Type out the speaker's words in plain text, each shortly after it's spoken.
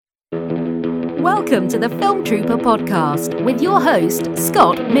Welcome to the Film Trooper podcast with your host,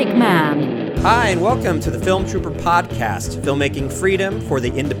 Scott McMahon. Hi, and welcome to the Film Trooper podcast, Filmmaking Freedom for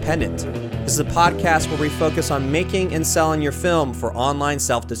the Independent. This is a podcast where we focus on making and selling your film for online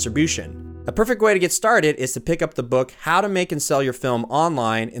self-distribution. A perfect way to get started is to pick up the book, How to Make and Sell Your Film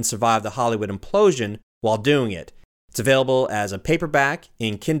Online and Survive the Hollywood Implosion while doing it. It's available as a paperback,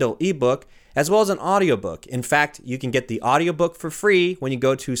 in Kindle ebook, as well as an audiobook. In fact, you can get the audiobook for free when you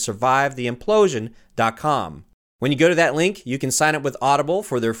go to survivetheimplosion.com. When you go to that link, you can sign up with Audible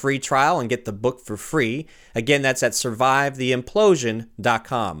for their free trial and get the book for free. Again, that's at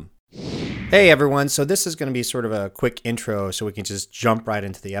survivetheimplosion.com. Hey everyone, so this is going to be sort of a quick intro so we can just jump right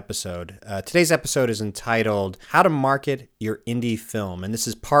into the episode. Today's episode is entitled, How to Market Your Indie Film, and this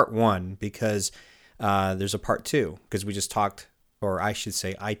is part one because there's a part two, because we just talked, or I should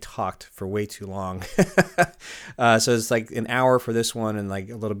say I talked for way too long. So it's like an hour for this one and like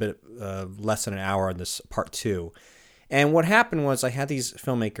a little bit less than an hour on this part two. And what happened was I had these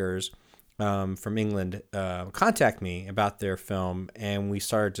filmmakers from England contact me about their film, and we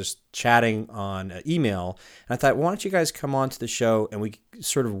started just chatting on email. And I thought, why don't you guys come on to the show and we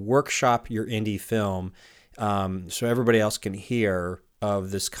sort of workshop your indie film so everybody else can hear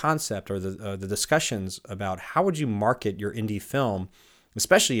of this concept or the discussions about how would you market your indie film,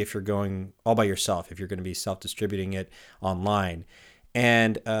 especially if you're going all by yourself, if you're going to be self-distributing it online.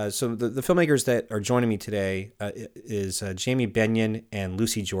 And so the filmmakers that are joining me today is Jamie Bennion and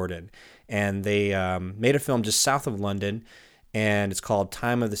Lucy Jordan. And they made a film just south of London, and it's called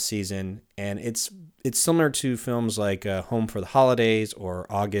Time of the Season. And it's similar to films like Home for the Holidays or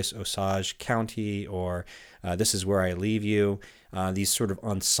August Osage County or This Is Where I Leave You. These sort of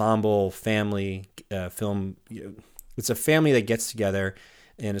ensemble family film. It's a family that gets together,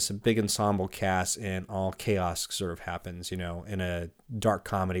 and it's a big ensemble cast, and all chaos sort of happens, in a dark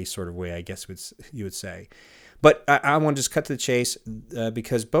comedy sort of way, I guess you would say. But I want to just cut to the chase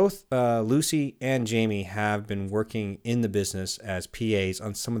because both Lucy and Jamie have been working in the business as PAs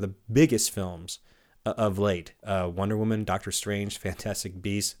on some of the biggest films of late. Wonder Woman, Doctor Strange, Fantastic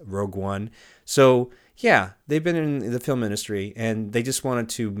Beasts, Rogue One. So yeah, they've been in the film industry and they just wanted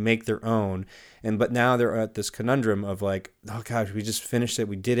to make their own. But now they're at this conundrum of like, oh gosh, we just finished it,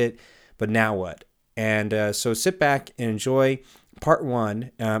 we did it, but now what? And so sit back and enjoy part one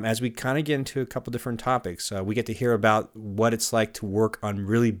as we kind of get into a couple different topics. We get to hear about what it's like to work on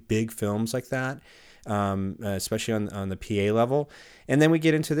really big films like that, especially on the PA level. And then we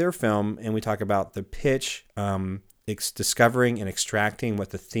get into their film and we talk about the pitch, discovering and extracting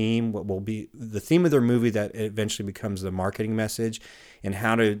what will be the theme of their movie that eventually becomes the marketing message, and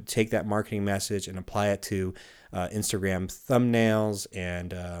how to take that marketing message and apply it to Instagram thumbnails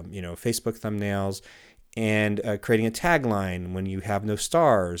and Facebook thumbnails, and creating a tagline when you have no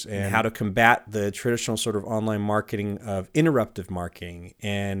stars, and how to combat the traditional sort of online marketing of interruptive marketing.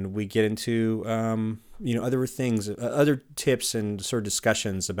 And we get into other things, other tips and sort of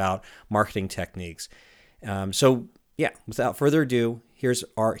discussions about marketing techniques. So yeah, without further ado, here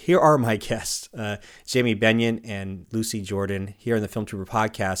are my guests, Jamie Bennion and Lucy Jordan, here in the Film Trooper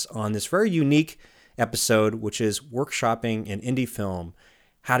podcast on this very unique episode, which is workshopping an indie film.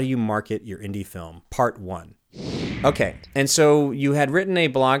 How do you market your indie film? Part one. Okay, and so you had written a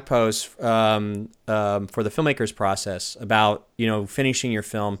blog post for the filmmakers process about finishing your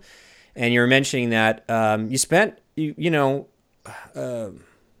film, and you were mentioning that you spent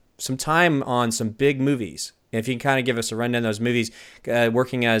some time on some big movies. If you can kind of give us a rundown of those movies,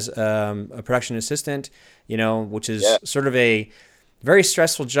 working as a production assistant, which is sort of a very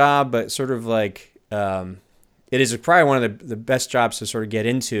stressful job, but sort of like it is probably one of the best jobs to sort of get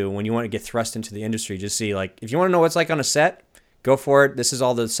into when you want to get thrust into the industry. Just see, like, if you want to know what it's like on a set, go for it. This is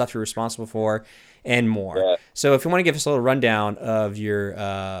all the stuff you're responsible for and more. Yeah. So if you want to give us a little rundown of your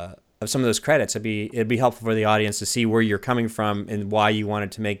of some of those credits, it'd be helpful for the audience to see where you're coming from and why you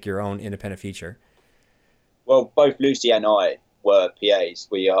wanted to make your own independent feature. Well, both Lucy and I were PAs.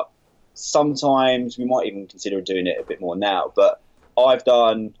 Sometimes we might even consider doing it a bit more now, but I've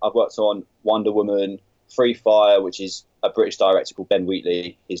worked on Wonder Woman, Free Fire, which is a British director called Ben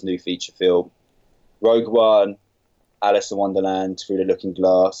Wheatley, his new feature film, Rogue One, Alice in Wonderland, Through the Looking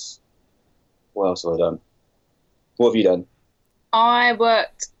Glass. What else have I done? What have you done? I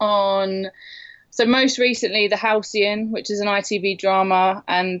worked on, so most recently, The Halcyon, which is an ITV drama,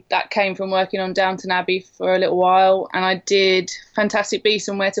 and that came from working on Downton Abbey for a little while. And I did Fantastic Beasts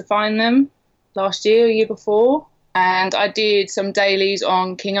and Where to Find Them last year, a year before. And I did some dailies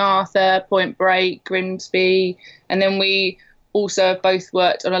on King Arthur, Point Break, Grimsby. And then we also both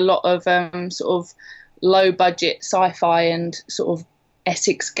worked on a lot of sort of low budget sci-fi and sort of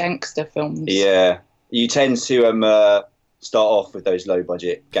Essex gangster films. Yeah, you tend to start off with those low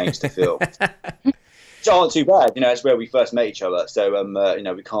budget gangster films, which aren't too bad. It's where we first met each other, so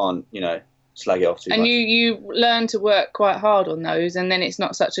we can't slag it off too much. And you learn to work quite hard on those, and then it's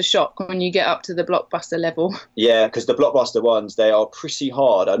not such a shock when you get up to the blockbuster level. Yeah, because the blockbuster ones, they are pretty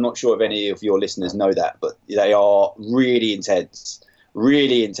hard. I'm not sure if any of your listeners know that, but they are really intense.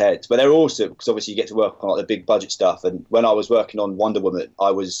 Really intense, but they're awesome because obviously you get to work on the big budget stuff. And when I was working on Wonder Woman,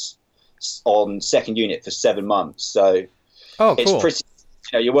 I was on second unit for 7 months. So it's pretty.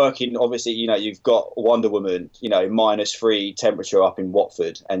 You're working. Obviously, you've got Wonder Woman. -3 temperature up in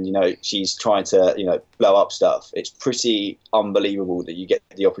Watford, and she's trying to blow up stuff. It's pretty unbelievable that you get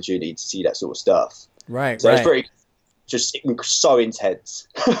the opportunity to see that sort of stuff. Right. So right. it's pretty. Just so intense.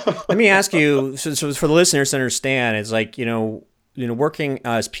 Let me ask you, so for the listeners to understand, it's like working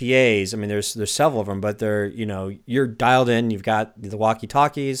as PAs. I mean, there's several of them, but they're you're dialed in. You've got the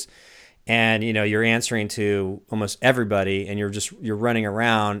walkie-talkies, and you're answering to almost everybody, and you're running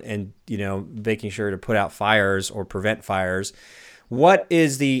around and making sure to put out fires or prevent fires. What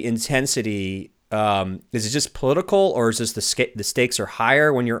is the intensity? Is it just political, or is this the stakes are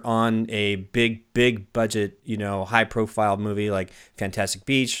higher when you're on a big budget, high profile movie like Fantastic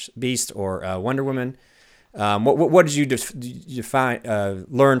Beast or Wonder Woman? What did you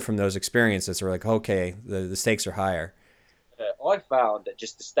learn from those experiences? Or like, okay, the stakes are higher. I found that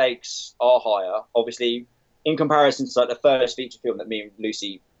just the stakes are higher. Obviously, in comparison to like the first feature film that me and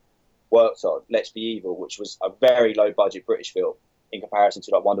Lucy worked on, Let's Be Evil, which was a very low budget British film in comparison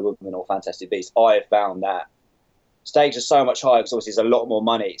to like Wonder Woman or Fantastic Beasts, I have found that stakes are so much higher because obviously there's a lot more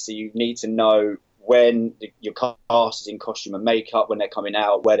money. So you need to know when your cast is in costume and makeup, when they're coming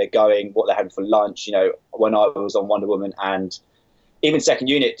out, where they're going, what they're having for lunch. When I was on Wonder Woman and even second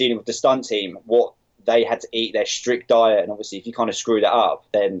unit dealing with the stunt team, what they had to eat, their strict diet. And obviously if you kind of screw that up,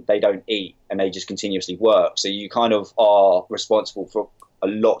 then they don't eat and they just continuously work. So you kind of are responsible for a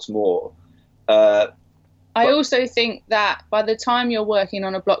lot more. I also think that by the time you're working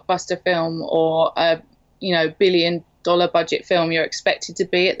on a blockbuster film or a $1 billion budget film, you're expected to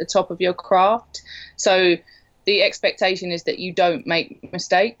be at the top of your craft. So the expectation is that you don't make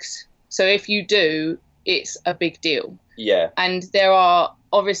mistakes. So if you do, it's a big deal. Yeah. And there are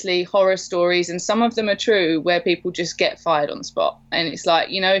obviously horror stories, and some of them are true, where people just get fired on the spot. And it's like,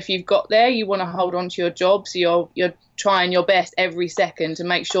 if you've got there, you want to hold on to your job. So you're trying your best every second to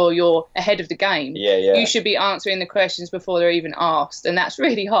make sure you're ahead of the game. Yeah. You should be answering the questions before they're even asked, and that's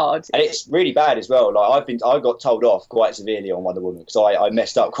really hard. And it's really bad as well. Like I got told off quite severely on Wonder Woman because I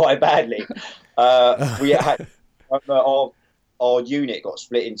messed up quite badly. We had our unit got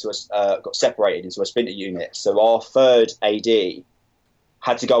separated into a splinter unit. So our third AD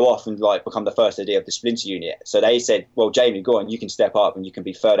had to go off and become the first AD of the splinter unit. So they said, well, Jamie, go on, you can step up and you can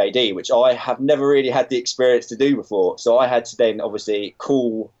be third AD, which I have never really had the experience to do before. So I had to then obviously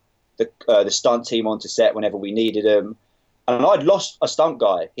call the stunt team onto set whenever we needed them. And I'd lost a stunt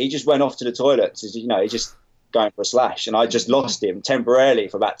guy. He just went off to the toilet. So, he's just going for a slash. And I just lost him temporarily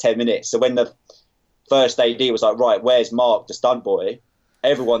for about 10 minutes. So when the first AD was like, right, where's Mark, the stunt boy?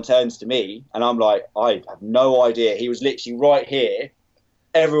 Everyone turns to me and I'm like, I have no idea. He was literally right here.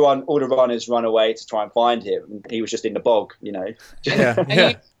 All the runners run away to try and find him. And he was just in the bog,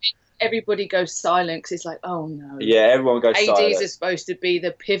 Yeah. Everybody goes silent because it's like, oh no. Yeah, everyone goes silent. ADs are supposed to be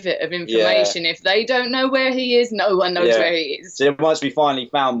the pivot of information. Yeah. If they don't know where he is, no one knows where he is. So once we finally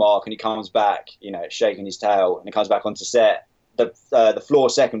found Mark and he comes back, shaking his tail, and he comes back onto set, the floor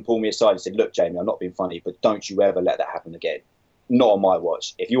second pulled me aside and said, look, Jamie, I'm not being funny, but don't you ever let that happen again. Not on my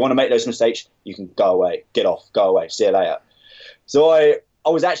watch. If you want to make those mistakes, you can go away, get off, go away, see you later. So I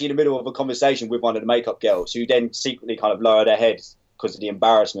was actually in the middle of a conversation with one of the makeup girls who then secretly kind of lowered her head because of the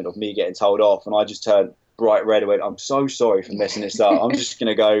embarrassment of me getting told off. And I just turned bright red and went, I'm so sorry for messing this up. I'm just going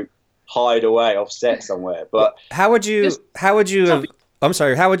to go hide away off set somewhere. But how would you real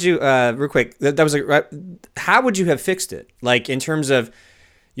quick, how would you have fixed it? Like in terms of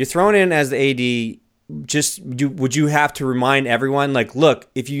you're thrown in as the AD, would you have to remind everyone, like, look,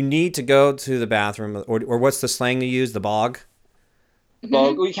 if you need to go to the bathroom or what's the slang you use? The bog?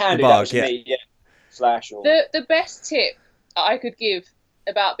 Well, we can do that. Yeah. Slash or... The best tip I could give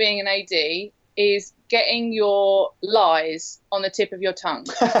about being an AD is getting your lies on the tip of your tongue.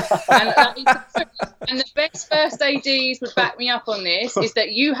 And the best first ADs would back me up on this, is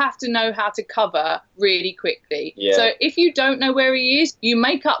that you have to know how to cover really quickly. Yeah. So if you don't know where he is, you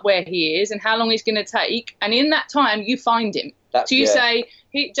make up where he is and how long he's going to take. And in that time, you find him. Say,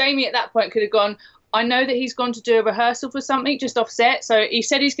 Jamie at that point could have gone, I know that he's gone to do a rehearsal for something just off set. So he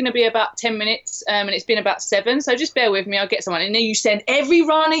said he's going to be about 10 minutes and it's been about 7. So just bear with me. I'll get someone. And then you send every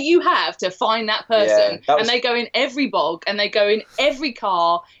runner you have to find that person. And they go in every bog and they go in every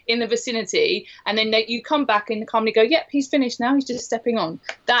car in the vicinity. And then you come back and calmly go, yep, he's finished now. He's just stepping on.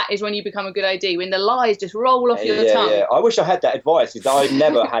 That is when you become a good AD, when the lies just roll off your tongue. Yeah. I wish I had that advice because I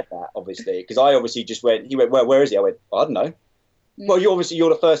never had that, obviously. Because I obviously just went, he went, well, where is he? I went, I don't know. Well, you're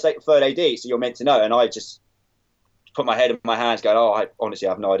the third AD, so you're meant to know. And I just put my head in my hands going, I honestly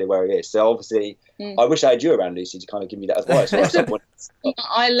have no idea where he is. So obviously, I wish I had you around, Lucy, to kind of give me that advice.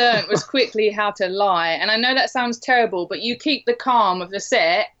 I learned was quickly how to lie. And I know that sounds terrible, but you keep the calm of the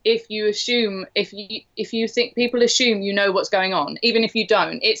set if you think people assume you know what's going on, even if you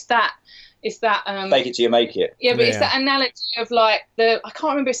don't. It's that fake it till you make it. Yeah, but it's that analogy of like I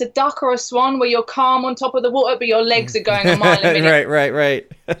can't remember, it's a duck or a swan where you're calm on top of the water but your legs are going a mile a minute. right.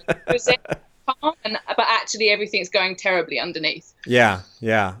 Calm, but actually everything's going terribly underneath. Yeah.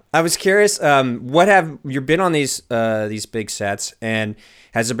 I was curious, you've been on these big sets, and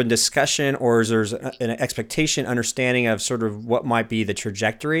has there been discussion, or is there an expectation, understanding of sort of what might be the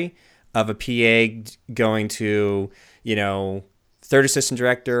trajectory of a PA going to, third assistant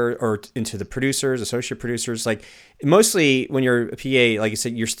director or into the producers, associate producers? Like, mostly when you're a PA, like you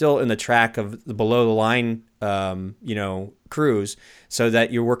said, you're still in the track of the below the line, crews, so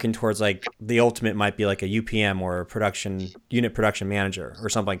that you're working towards like the ultimate might be like a UPM or a unit production manager or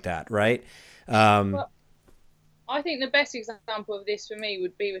something like that, right? Well, I think the best example of this for me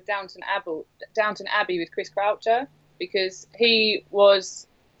would be with Downton Abbey with Chris Croucher, because he was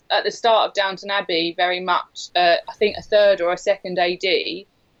at the start of Downton Abbey very much, I think, a third or a second AD,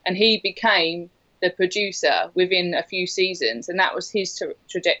 and he became the producer within a few seasons, and that was his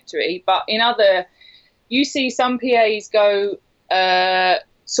trajectory. But you see some PAs go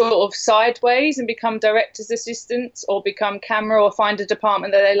sort of sideways and become director's assistants or become camera or find a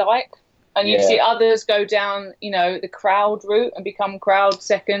department that they like. And you see others go down, the crowd route and become crowd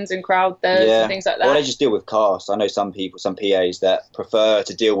seconds and crowd thirds and things like that. Well, they just deal with cast. I know some PAs that prefer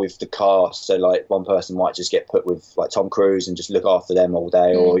to deal with the cast. So, like, one person might just get put with, like, Tom Cruise and just look after them all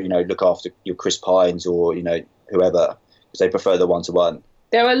day, or, look after your Chris Pines or, whoever, because they prefer the one-to-one.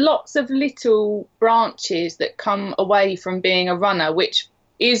 There are lots of little branches that come away from being a runner, which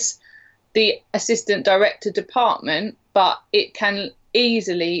is the assistant director department, but it can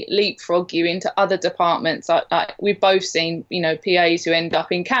easily leapfrog you into other departments. Like we've both seen, PAs who end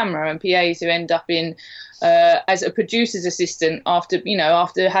up in camera and PAs who end up in as a producer's assistant after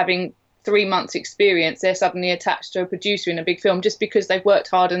having 3 months experience, they're suddenly attached to a producer in a big film just because they've worked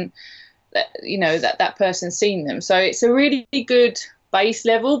hard and that person's seen them. So it's a really good base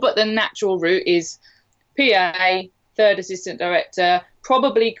level, but the natural route is PA, third assistant director,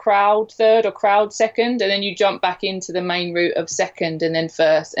 probably crowd third or crowd second, and then you jump back into the main route of second and then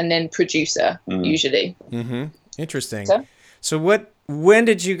first and then producer usually. Mm-hmm. Interesting. So when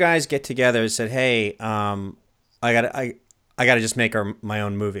did you guys get together and said, hey, I gotta just make my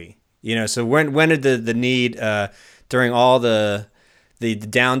own movie? So when did the need, during all the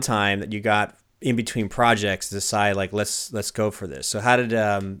downtime that you got in between projects, decide like let's go for this? So how did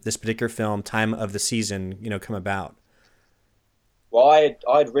this particular film, Time of the Season, come about? Well,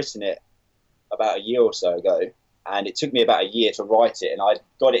 I'd written it about a year or so ago, and it took me about a year to write it, and I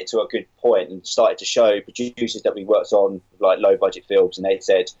got it to a good point and started to show producers that we worked on, like, low budget films, and they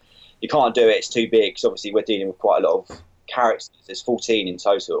said, you can't do it, it's too big, because obviously we're dealing with quite a lot of characters. There's 14 in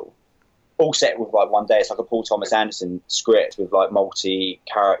total, all set with like one day. It's like a Paul Thomas Anderson script with like multi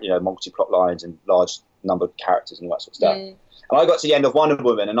plot lines and large number of characters and all that sort of stuff. And I got to the end of Wonder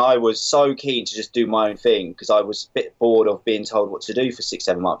Woman, and I was so keen to just do my own thing because I was a bit bored of being told what to do for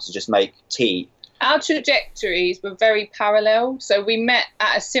 6-7 months and just make tea. Our trajectories were very parallel, so we met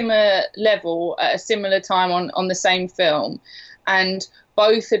at a similar level at a similar time on the same film, and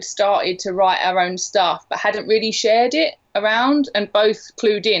both had started to write our own stuff but hadn't really shared it around, and both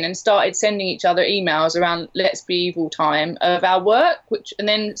clued in and started sending each other emails around Let's Be Evil time of our work, and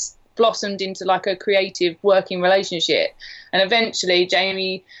then blossomed into like a creative working relationship. And eventually,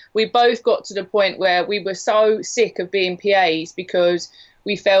 Jamie, we both got to the point where we were so sick of being PAs because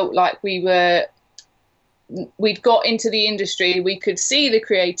we felt like we'd got into the industry, we could see the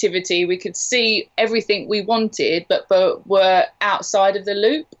creativity, we could see everything we wanted, but were outside of the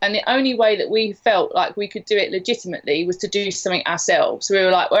loop. And the only way that we felt like we could do it legitimately was to do something ourselves. So we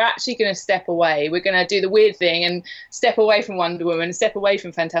were like, we're actually going to step away. We're going to do the weird thing and step away from Wonder Woman, step away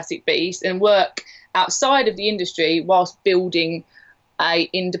from Fantastic Beasts, and work outside of the industry whilst building a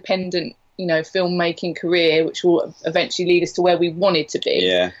independent, filmmaking career, which will eventually lead us to where we wanted to be.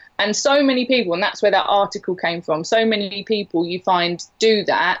 Yeah. And so many people, and that's where that article came from, so many people you find do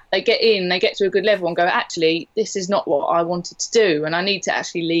that. They get in, they get to a good level and go, actually, this is not what I wanted to do and I need to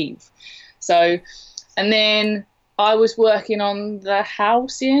actually leave. So, and then I was working on the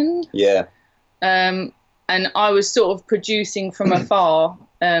Halcyon. Yeah. And I was sort of producing from afar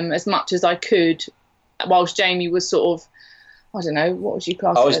as much as I could, whilst Jamie was sort of, I don't know, what would you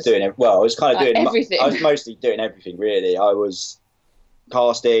class? I was doing it. Well, I was kind of doing everything. I was mostly doing everything, really. I was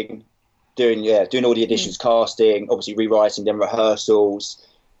casting, doing all the auditions, casting, obviously rewriting them, rehearsals,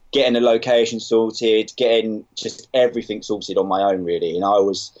 getting the location sorted, getting just everything sorted on my own, really. And I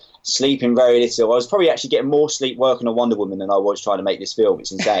was sleeping very little. I was probably actually getting more sleep working on Wonder Woman than I was trying to make this film.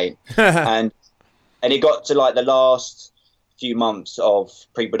 It's insane. and it got to like the last few months of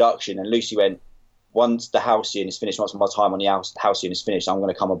pre-production, and Lucy went, once the Halcyon is finished, once my time on the Halcyon is finished, I'm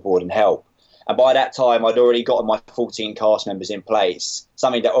going to come aboard and help. And by that time, I'd already gotten my 14 cast members in place,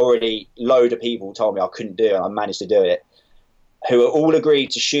 something that already load of people told me I couldn't do, and I managed to do it, who all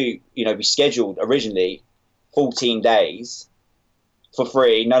agreed to shoot. We scheduled originally 14 days for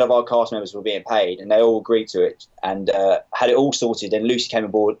free. None of our cast members were being paid, and they all agreed to it and had it all sorted. And Lucy came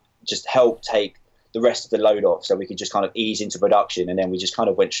aboard, just helped take the rest of the load off so we could just kind of ease into production, and then we just kind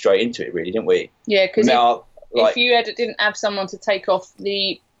of went straight into it, really, didn't we? Yeah, because if you didn't have someone to take off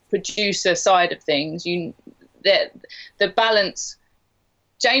the producer side of things, the balance.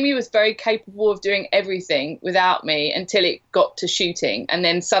 Jamie was very capable of doing everything without me until it got to shooting, and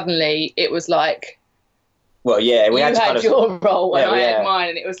then suddenly it was like, well, yeah, we had your role and I had mine,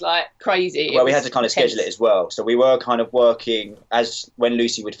 and it was like crazy. Well, we had to kind of schedule it as well. So we were kind of working as when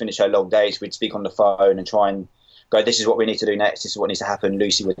Lucy would finish her long days, we'd speak on the phone and try and go, this is what we need to do next. This is what needs to happen.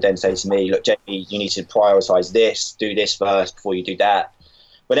 Lucy would then say to me, look, Jamie, you need to prioritise this, do this first before you do that.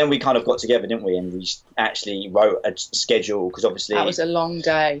 But then we kind of got together, didn't we? And we actually wrote a schedule, because obviously that was a long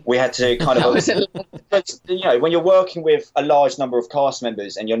day. We had to kind of, when you're working with a large number of cast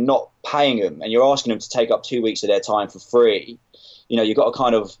members and you're not paying them and you're asking them to take up 2 weeks of their time for free, you've got to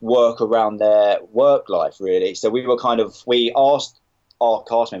kind of work around their work life, really. So we asked our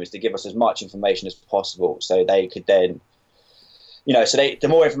cast members to give us as much information as possible, so they could then, the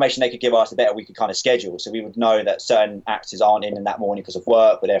more information they could give us, the better we could kind of schedule. So we would know that certain actors aren't in that morning because of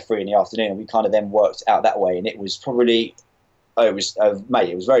work, but they're free in the afternoon. And we kind of then worked out that way. And it was probably, it was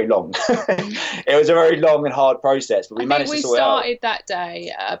very long. It was a very long and hard process, but we managed to sort it out. We started that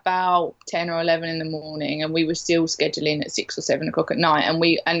day at about 10 or 11 in the morning, and we were still scheduling at 6 or 7 o'clock at night.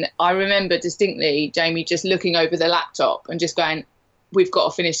 And I remember distinctly Jamie just looking over the laptop and just going, we've got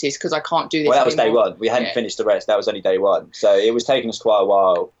to finish this because I can't do this Well, that was anymore. day one. We hadn't finished the rest. That was only day one. So it was taking us quite a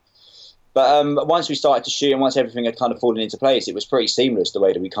while. But once we started to shoot and once everything had kind of fallen into place, it was pretty seamless the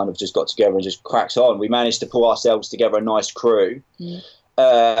way that we kind of just got together and just cracked on. We managed to pull ourselves together a nice crew.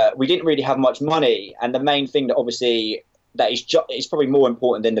 We didn't really have much money. And the main thing that obviously that is probably more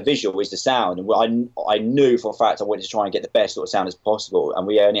important than the visual is the sound. And I knew for a fact I wanted to try and get the best sort of sound as possible. And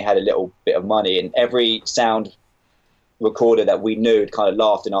we only had a little bit of money, and every sound recorder that we knew had kind of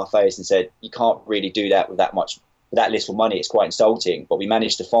laughed in our face and said, you can't really do that with that little money. It's quite insulting. But we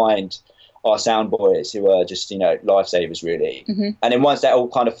managed to find our sound boys who were just, lifesavers, really. And then once that all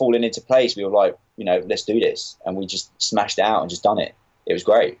kind of fallen into place, we were like, let's do this. And we just smashed it out and just done it. It was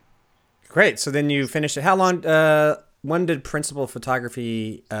great. Great. So then you finished it. How long, when did principal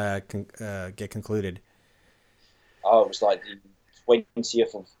photography get concluded? Oh, it was like the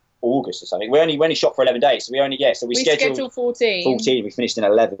 20th of August or something. We only shot for 11 days, so we scheduled 14. We finished in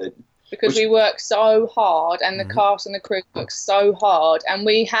 11 because we worked so hard, and the cast and the crew worked so hard, and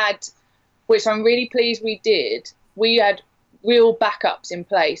we had, which I'm really pleased we did, we had real backups in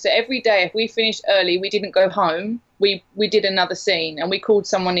place. So every day, if we finished early, we didn't go home, we did another scene and we called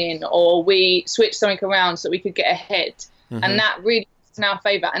someone in, or we switched something around so we could get ahead. And that really was in our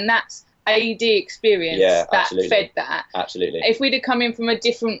favour, and that's AD experience fed that. Absolutely. If we'd have come in from a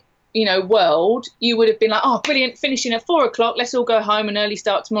different world, you would have been like, oh, brilliant, finishing at 4 o'clock, let's all go home and early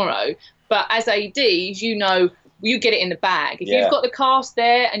start tomorrow. But as ADs, you get it in the bag. If you've got the cast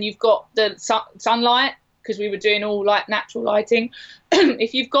there and you've got the sunlight, because we were doing all like natural lighting,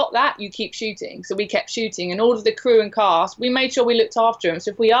 if you've got that, you keep shooting. So we kept shooting, and all of the crew and cast, we made sure we looked after them.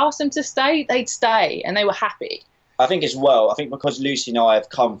 So if we asked them to stay, they'd stay, and they were happy. I think as well, because Lucy and I have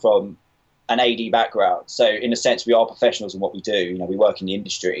come from an AD background, so in a sense we are professionals in what we do. We work in the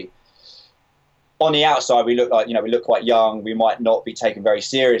industry. On the outside, we look quite young. We might not be taken very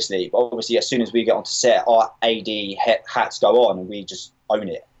seriously, but obviously, as soon as we get onto set, our AD hats go on, and we just own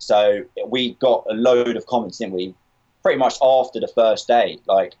it. So we got a load of comments, didn't we, pretty much after the first day,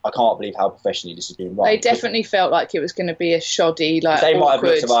 like, I can't believe how professionally this has been run. They definitely felt like it was going to be a shoddy, like, they awkward. might have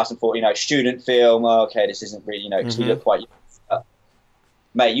looked at us and thought, student film, okay, this isn't really, because we look quite...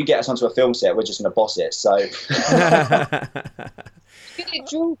 mate, you get us onto a film set, we're just going to boss it, so... It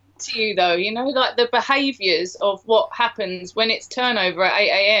draws to you, though, like the behaviours of what happens when it's turnover at 8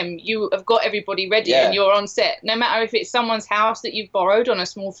 a.m. You have got everybody ready and you're on set. No matter if it's someone's house that you've borrowed on a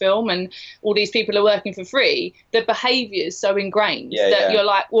small film and all these people are working for free, the behaviour is so ingrained that you're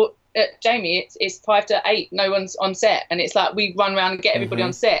like, well, Jamie, it's 5 to 8, no one's on set. And it's like we run around and get everybody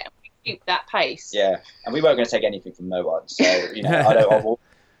on set and we keep that pace. Yeah, and we weren't going to take anything from no one. So, we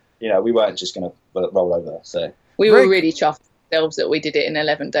weren't just going to roll over. So we were really chuffed that we did it in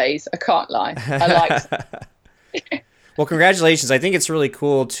 11 days. I can't lie. I liked it. Well, congratulations. I think it's really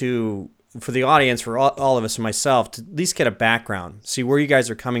cool for the audience, for all of us and myself, to at least get a background, see where you guys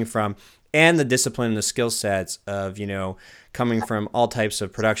are coming from, and the discipline and the skill sets of, coming from all types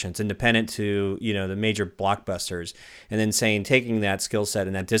of productions, independent to, the major blockbusters, and then taking that skill set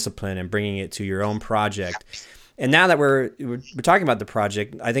and that discipline and bringing it to your own project. And now that we're talking about the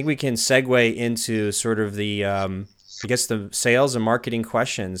project, I think we can segue into sort of the the sales and marketing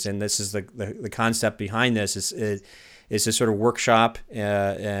questions, and this is the concept behind this is to sort of workshop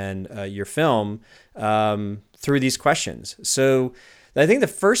and your film through these questions. So I think the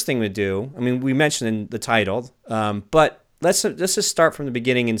first thing to do, we mentioned in the title, but let's just start from the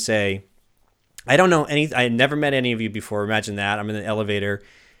beginning and say, I don't know I never met any of you before. Imagine that I'm in an elevator.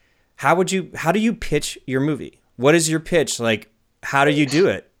 How do you pitch your movie? What is your pitch? Like, how do you do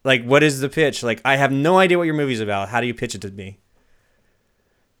it? Like, what is the pitch? Like, I have no idea what your movie's about. How do you pitch it to me?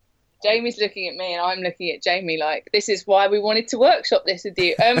 Jamie's looking at me and I'm looking at Jamie like, this is why we wanted to workshop this with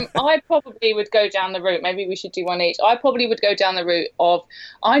you. I probably would go down the route, maybe we should do one each. I probably would go down the route of,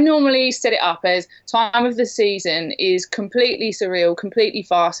 I normally set it up as time of the season is completely surreal, completely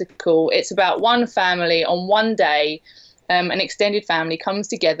farcical. It's about one family on one day, an extended family comes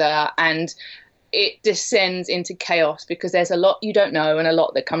together and it descends into chaos because there's a lot you don't know and a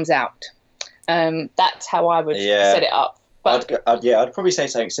lot that comes out. That's how I would set it up. But I'd probably say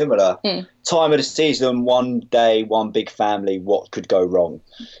something similar. Time of the season, one day, one big family. What could go wrong?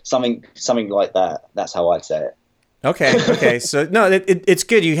 Something like that. That's how I'd say it. Okay. So no, it's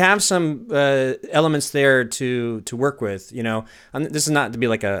good. You have some elements there to work with. This is not to be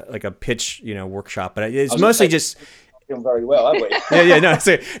like a pitch workshop, but it's mostly just doing very well, haven't we?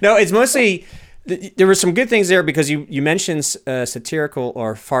 No, it's mostly. There were some good things there because you mentioned satirical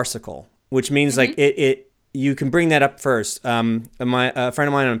or farcical, which means like it you can bring that up first. A friend of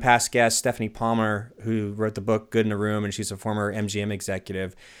mine and a past guest, Stephanie Palmer, who wrote the book Good in the Room, and she's a former MGM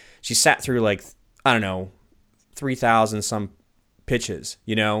executive. She sat through 3,000 some pitches,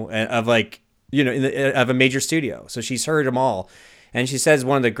 of of a major studio. So she's heard them all, and she says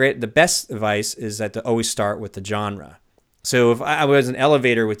one of the best advice is that to always start with the genre. So if I was an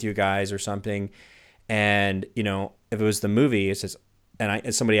elevator with you guys or something, and if it was the movie, it says,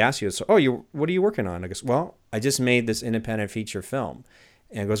 and somebody asks you, so, what are you working on? I goes, well, I just made this independent feature film,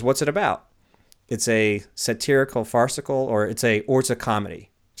 and it goes, what's it about? It's a satirical, farcical, or it's a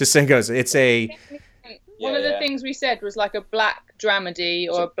comedy. Just saying, goes, it's a. One of the things we said was like a black dramedy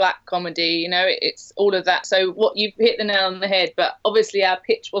or a black comedy. It's all of that. So what you've hit the nail on the head, but obviously our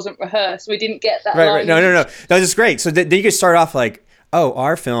pitch wasn't rehearsed. We didn't get that. Right. No. That's just great. So then you could start off like,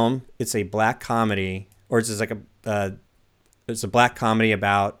 our film, it's a black comedy, or it's just like it's a black comedy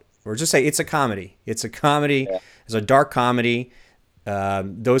about, or just say it's a comedy. It's a comedy. Yeah. It's a dark comedy.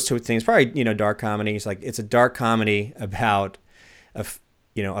 Those two things, probably, dark comedy. It's like, it's a dark comedy about a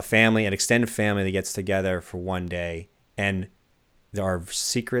family, an extended family that gets together for one day, and there are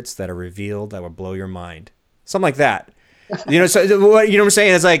secrets that are revealed that will blow your mind. Something like that. So what I'm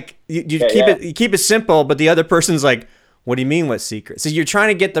saying is like you keep it simple, but the other person's like, what do you mean, what secret? So you're trying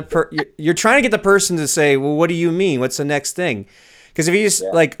to get the person to say, well, what do you mean? What's the next thing? Because if you just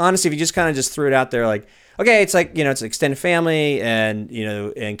honestly, if you just kind of just threw it out there, like, okay, it's like, it's an extended family, and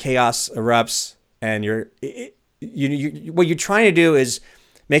and chaos erupts, and what you're trying to do is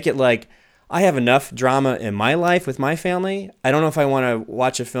make it like, I have enough drama in my life with my family. I don't know if I want to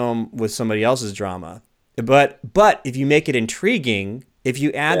watch a film with somebody else's drama. But if you make it intriguing, if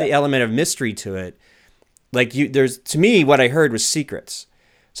you add the element of mystery to it, to me, what I heard was secrets.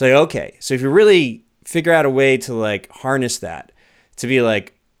 So okay, so if you really figure out a way to like harness that, to be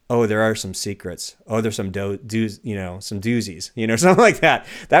like, oh, there are some secrets. Oh, there's some some doozies, something like that.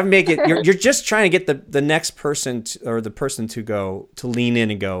 That would make it. You're just trying to get the next person or the person to lean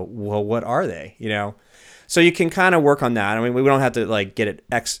in and go, well, what are they? So you can kind of work on that. We don't have to like get it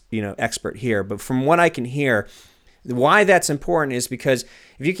expert here, but from what I can hear, Why that's important is because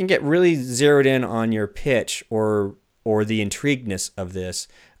if you can get really zeroed in on your pitch or the intrigueness of this,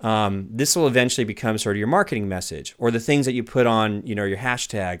 this will eventually become sort of your marketing message, or the things that you put on, your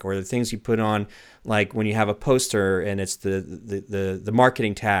hashtag, or the things you put on, like when you have a poster and it's the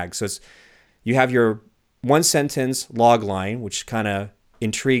marketing tag. So you have your one sentence log line, which kind of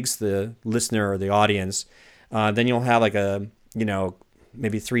intrigues the listener or the audience. Then you'll have like a,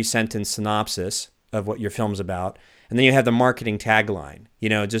 maybe 3-sentence synopsis of what your film's about. And then you have the marketing tagline,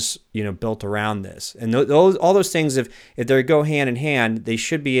 built around this. And all those things, if they go hand in hand, they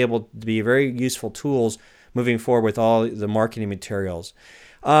should be able to be very useful tools moving forward with all the marketing materials.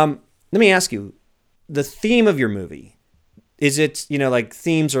 Let me ask you, the theme of your movie, is it, like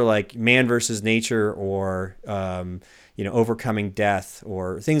themes are like man versus nature, or, overcoming death,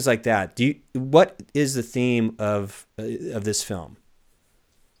 or things like that? What is the theme of this film?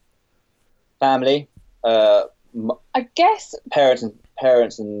 Family. I guess parents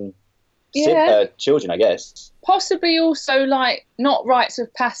and children, I guess. Possibly also like not rites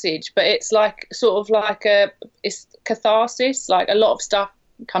of passage, but it's like sort of like it's catharsis. Like a lot of stuff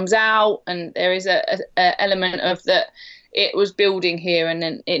comes out, and there is a element of that it was building here, and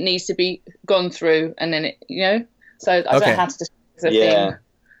then it needs to be gone through, and then it. So I don't have to. Thing.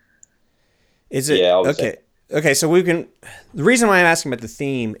 Is it okay? Okay, so the reason why I'm asking about the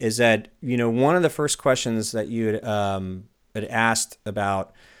theme is that, one of the first questions that you had asked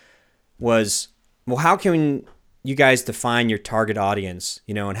about was, well, how can you guys define your target audience,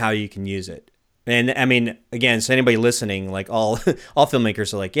 and how you can use it? And I mean, again, so anybody listening, like all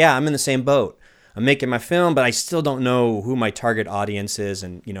filmmakers are like, yeah, I'm in the same boat. I'm making my film, but I still don't know who my target audience is,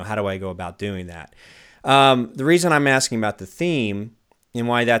 and, how do I go about doing that? The reason I'm asking about the theme and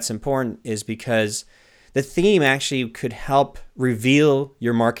why that's important is because the theme actually could help reveal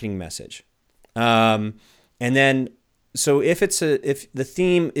your marketing message. And then, so if the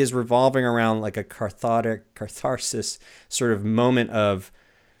theme is revolving around like a catharsis sort of moment of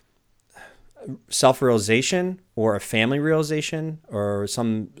self-realization, or a family realization, or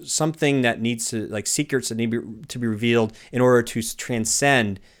something that needs to, like secrets that need to be revealed in order to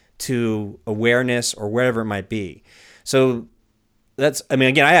transcend to awareness or wherever it might be. So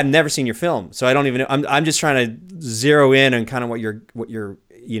again, I have never seen your film, so I don't even know. I'm just trying to zero in on kind of what you're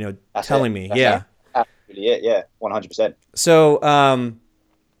telling me. Yeah. Absolutely it. Yeah. 100%. So,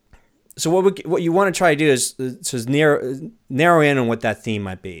 what you want to try to do is narrow in on what that theme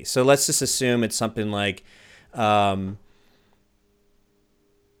might be. So let's just assume it's something like, I'm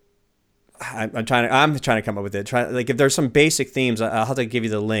trying to come up with it. Like if there's some basic themes, I'll have to give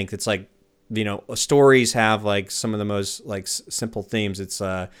you the link. It's like, stories have like some of the most like simple themes. It's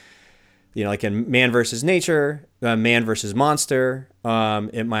like in man versus nature, man versus monster.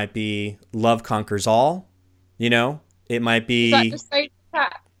 It might be love conquers all. It might be. Is that the same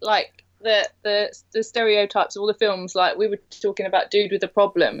cat, like the stereotypes of all the films? Like we were talking about Dude with a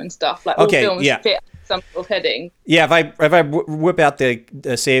Problem and stuff. Like all films fit some sort of heading. Yeah, if I whip out the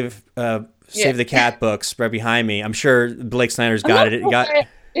Save the Cat books right behind me, I'm sure Blake Snyder's got it.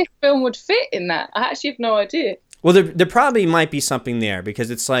 This film would fit in that. I actually have no idea. Well, there probably might be something there,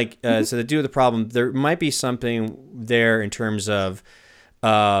 because it's like, so to do with the problem, there might be something there in terms of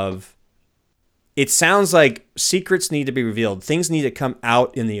it sounds like secrets need to be revealed. Things need to come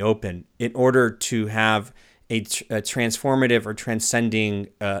out in the open in order to have a transformative or transcending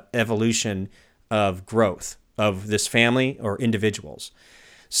evolution of growth of this family or individuals.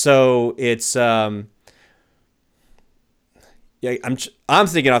 So it's... Yeah, I'm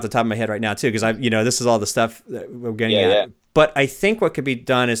thinking off the top of my head right now too, because this is all the stuff that we're getting at. Yeah. But I think what could be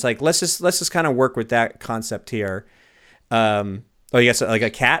done is like let's just kind of work with that concept here. You guess like a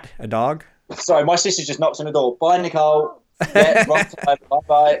cat, a dog. Sorry, my sister just knocked on the door. Bye, Nicole. Yeah, wrong time.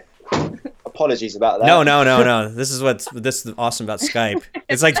 Bye. Apologies about that. No. This is awesome about Skype.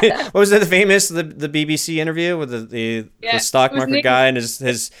 It's like what was it? The famous the BBC interview with the stock market guy and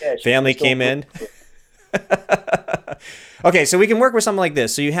his family came in. Okay, so we can work with something like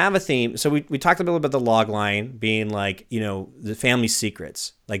this. So you have a theme. So we talked a little bit about the log line being like, the family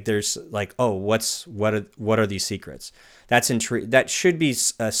secrets. Like there's like, oh, what are these secrets? That should be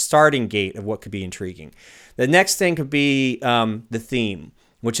a starting gate of what could be intriguing. The next thing could be the theme,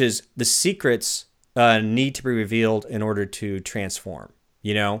 which is the secrets need to be revealed in order to transform.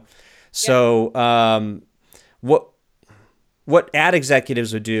 So what ad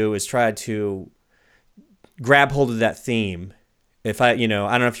executives would do is try to grab hold of that theme. If I don't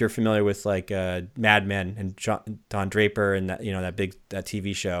know if you're familiar with like Mad Men and Don Draper and that that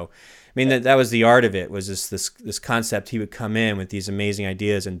TV show. I mean that was the art of it, was this concept. He would come in with these amazing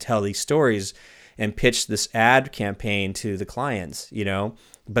ideas and tell these stories and pitch this ad campaign to the clients,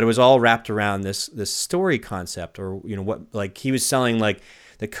 but it was all wrapped around this story concept, or what, like he was selling like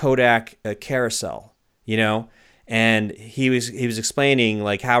the Kodak carousel, and he was explaining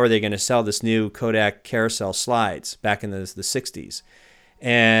like how are they going to sell this new Kodak carousel slides back in the 60s,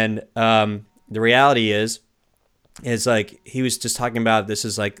 and the reality is like he was just talking about this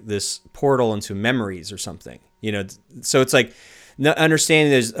is like this portal into memories or something, so it's like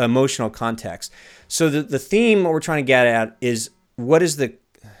understanding there's emotional context. So the theme what we're trying to get at is what is the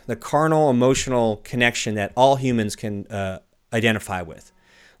carnal emotional connection that all humans can identify with.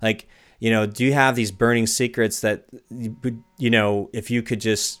 Like, do you have these burning secrets that, if you could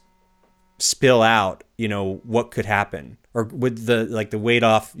just spill out, what could happen? Or with the weight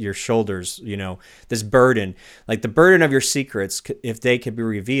off your shoulders, this burden, like the burden of your secrets, if they could be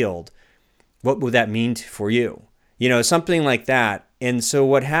revealed, what would that mean for you? Something like that. And so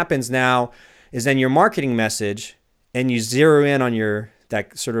what happens now is then your marketing message, and you zero in on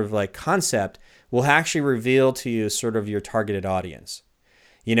that sort of like concept, will actually reveal to you sort of your targeted audience,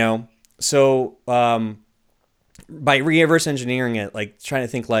 So by reverse engineering it, like trying to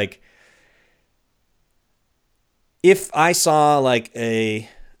think like, if I saw like a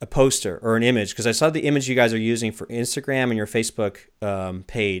poster or an image, because I saw the image you guys are using for Instagram and your Facebook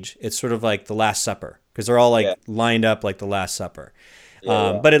page, it's sort of like the Last Supper, because they're all like lined up like the Last Supper.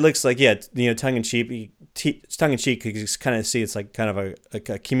 But it looks like, tongue in cheek, you kind of see it's like kind of a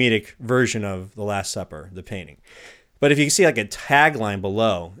comedic version of the Last Supper, the painting. But if you see like a tagline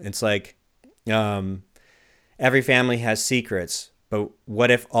below, it's like, every family has secrets, but what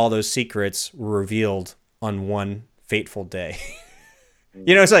if all those secrets were revealed on one fateful day?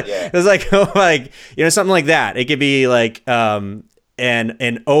 It's like something like that. It could be like,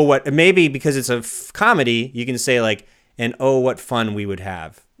 and oh, what, maybe because it's a comedy, you can say like, and oh, what fun we would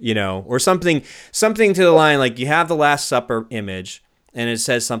have, or something to the line, like you have the Last Supper image and it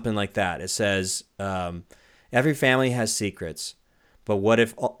says something like that. It says, every family has secrets, but what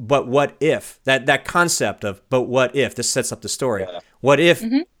if that concept of, but what if, this sets up the story. Yeah. What if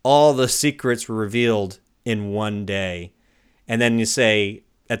all the secrets were revealed in one day? And then you say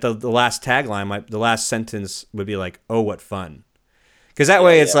at the last tagline, the last sentence would be like, oh, what fun. Because that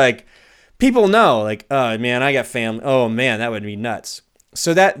way it's like, people know, like, oh man, I got family. Oh man, that would be nuts.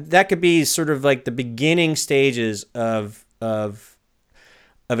 So that could be sort of like the beginning stages of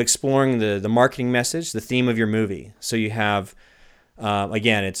exploring the marketing message, the theme of your movie. So you have,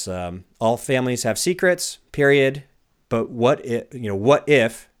 again, it's all families have secrets, period. But what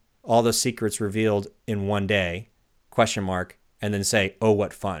if all the secrets revealed in one day? ? And then say, oh,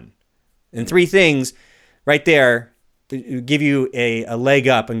 what fun. And 3 things right there give you a leg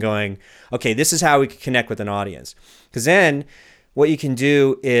up and going, okay, this is how we can connect with an audience. Because then what you can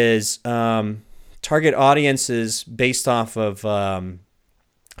do is target audiences based off of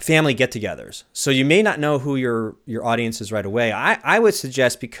family get-togethers. So you may not know who your audience is right away. I would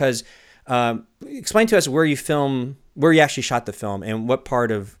suggest, because explain to us where you actually shot the film, and what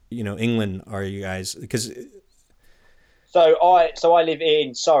part of England are you guys? Because So I live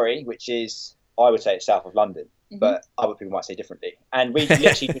in Surrey, which is, I would say, it's south of London, but other people might say differently. And we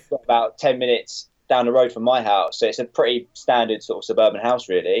literally just got about 10 minutes down the road from my house. So it's a pretty standard sort of suburban house,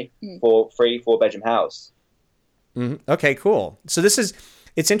 really, for 3-4 bedroom house. Mm-hmm. Okay, cool. So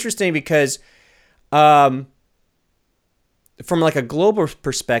it's interesting because from like a global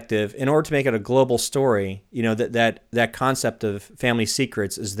perspective, in order to make it a global story, that concept of family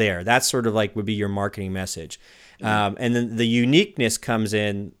secrets is there. That's sort of like would be your marketing message. And then the uniqueness comes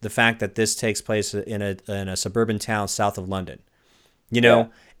in the fact that this takes place in a suburban town south of London,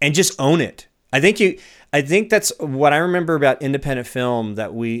 and just own it. I think that's what I remember about independent film,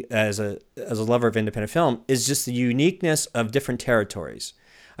 that we, as a lover of independent film, is just the uniqueness of different territories.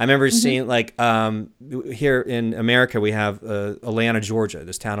 I remember seeing, like, here in America, we have Atlanta, Georgia,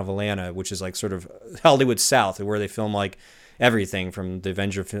 this town of Atlanta, which is like sort of Hollywood South, where they film like everything from the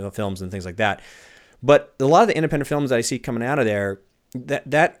Avenger films and things like that. But a lot of the independent films that I see coming out of there,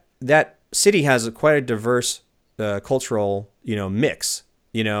 that city has quite a diverse cultural, mix,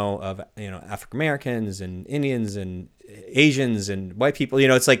 of African Americans and Indians and Asians and white people.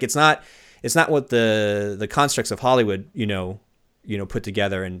 It's like it's not what the constructs of Hollywood, put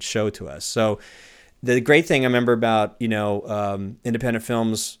together and show to us. So the great thing I remember about independent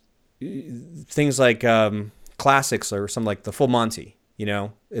films, things like classics or something like The Full Monty.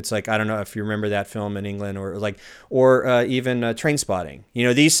 It's like, I don't know if you remember that film in England, or even Trainspotting.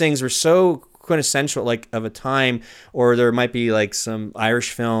 These things were so quintessential, like, of a time, or there might be like some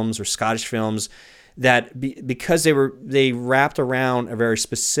Irish films or Scottish films that because they wrapped around a very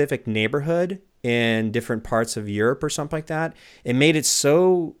specific neighborhood in different parts of Europe or something like that. It made it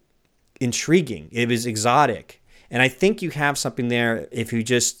so intriguing. It was exotic. And I think you have something there if you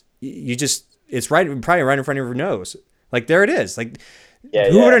just it's probably right in front of your nose. Like there it is. Like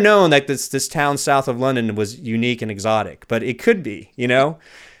who would have known that this town south of London was unique and exotic? But it could be, you know.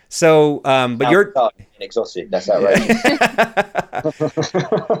 So, but you're exotic. That's outrageous.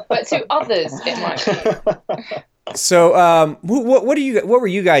 But to others, it might be. So, what were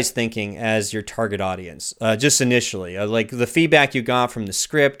you guys thinking as your target audience, just initially, like the feedback you got from the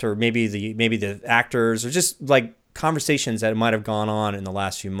script, or maybe the actors, or just like conversations that might have gone on in the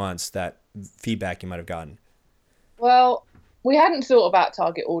last few months, that feedback you might have gotten? Well, we hadn't thought about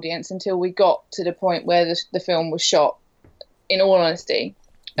target audience until we got to the point where the film was shot, in all honesty.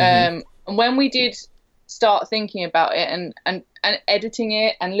 And when we did start thinking about it and editing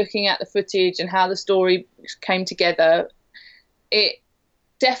it and looking at the footage and how the story came together, it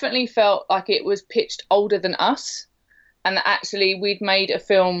definitely felt like it was pitched older than us, and that actually we'd made a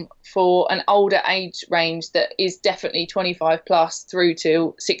film for an older age range that is definitely 25 plus through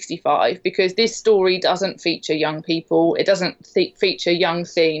to 65, because this story doesn't feature young people. It doesn't feature young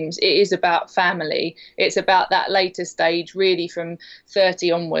themes. It is about family. It's about that later stage, really from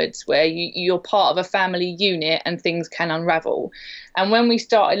 30 onwards, where you're part of a family unit and things can unravel. And when we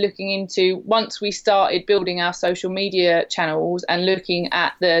started looking into, once we started building our social media channels and looking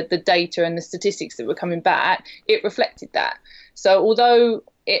at the data and the statistics that were coming back, it reflected that. So although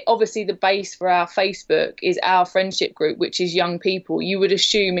obviously the base for our Facebook is our friendship group, which is young people, you would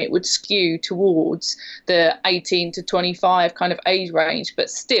assume it would skew towards the 18 to 25 kind of age range, but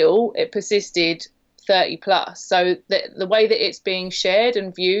still it persisted 30 plus. So the way that it's being shared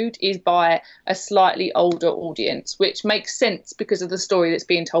and viewed is by a slightly older audience, which makes sense because of the story that's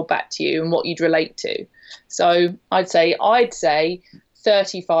being told back to you and what you'd relate to. So I'd say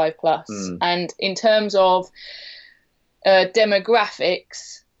 35 plus. And in terms of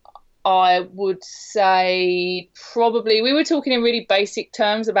demographics, I would say probably, we were talking in really basic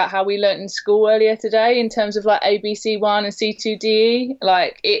terms about how we learnt in school earlier today in terms of like ABC1 and C2DE.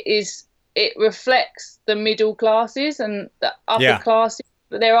 Like it reflects the middle classes and the upper classes,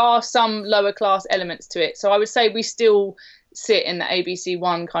 but there are some lower class elements to it. So I would say we still sit in the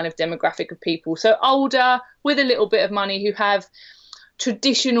ABC1 kind of demographic of people. So older with a little bit of money who have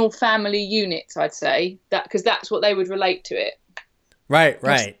traditional family units, I'd say, that because that's what they would relate to it. Right.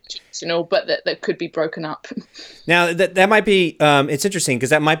 Traditional, but that could be broken up. Now that might be it's interesting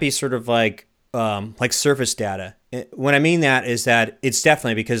because that might be sort of like surface data. What I mean that is that it's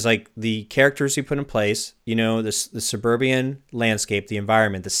definitely because like the characters you put in place, you know, the suburban landscape, the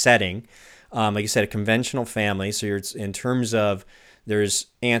environment, the setting, like you said, a conventional family. So you're in terms of there's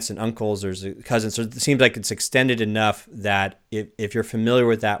aunts and uncles, there's cousins. So it seems like it's extended enough that if you're familiar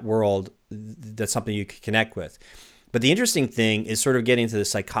with that world, that's something you can connect with. But the interesting thing is sort of getting to the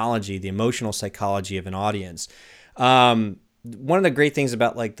psychology, the emotional psychology of an audience. One of the great things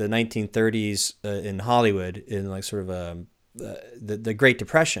about like the 1930s in Hollywood, in like sort of the Great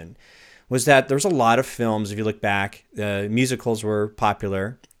Depression, was that there was a lot of films. If you look back, musicals were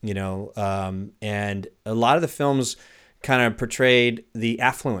popular, you know, and a lot of the films kind of portrayed the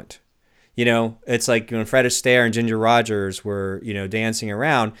affluent. You know, it's like when Fred Astaire and Ginger Rogers were, you know, dancing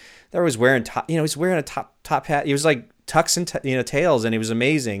around. They was wearing he's wearing a top hat. He was like tux and tails, and he was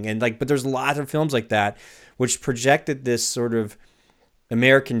amazing. And like, but there's lots of films like that which projected this sort of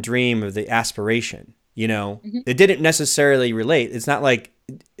American dream of the aspiration. You know, It didn't necessarily relate. It's not like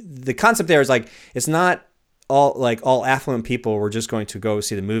the concept there is like it's not all affluent people were just going to go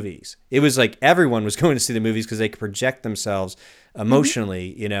see the movies. It was like everyone was going to see the movies because they could project themselves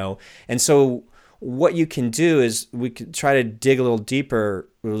emotionally, you know. And so what you can do is we could try to dig a little deeper,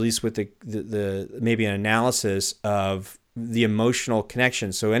 or at least with the maybe an analysis of the emotional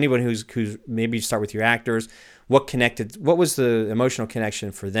connection. So anyone who's maybe you start with your actors, what was the emotional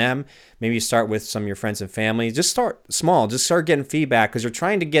connection for them? Maybe you start with some of your friends and family. Just start small. Just start getting feedback because you're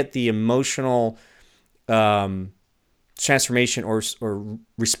trying to get the emotional transformation or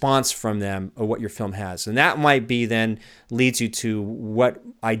response from them of what your film has. And that might be then leads you to what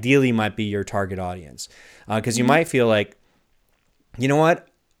ideally might be your target audience. Because you might feel like, you know what,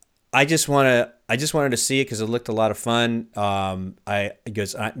 I just wanted to see it because it looked a lot of fun.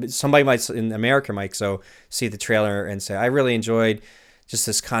 Somebody might in America might see the trailer and say, I really enjoyed just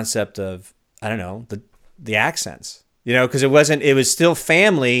this concept of, I don't know, the accents, you know, because it was still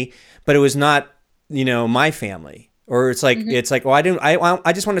family, but it was not, you know, my family. Or it's like well,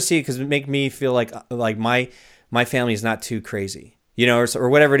 I just want to see it because it make me feel like my family is not too crazy, you know, or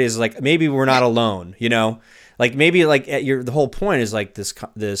whatever it is. Like maybe we're not alone, you know, like maybe like the whole point is like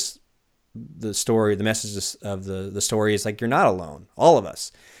this the story, the message of the story is like, you're not alone, all of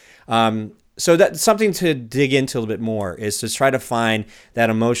us. So that's something to dig into a little bit more, is to try to find that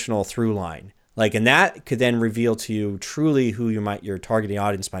emotional through line. Like, and that could then reveal to you truly who your targeting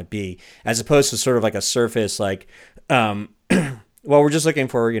audience might be, as opposed to sort of like a surface, like, well, we're just looking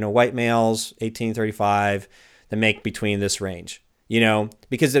for, white males, 18-35, that make between this range,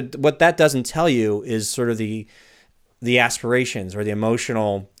 because what that doesn't tell you is sort of the aspirations or the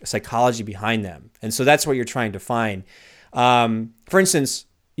emotional psychology behind them. And so that's what you're trying to find. For instance,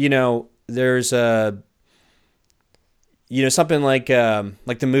 there's something like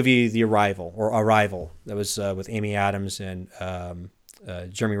the movie The Arrival, or Arrival, that was with Amy Adams and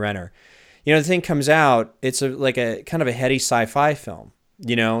Jeremy Renner. The thing comes out, it's like a kind of a heady sci-fi film,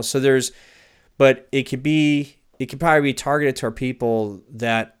 so but it could probably be targeted to our people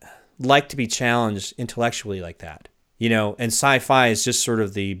that like to be challenged intellectually like that, and sci-fi is just sort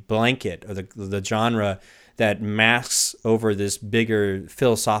of the blanket or the genre that masks over this bigger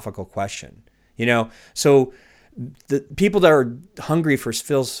philosophical question, so the people that are hungry for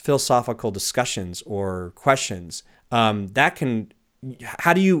philosophical discussions or questions,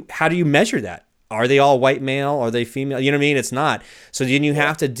 how do you measure that? Are they all white male? Are they female? You know what I mean? It's not. So then you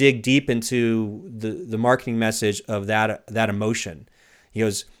have to dig deep into the marketing message of that emotion.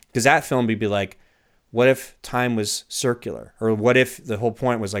 Because that film would be like, what if time was circular? Or what if the whole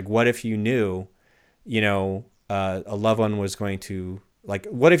point was like, what if you knew, a loved one was going to, like,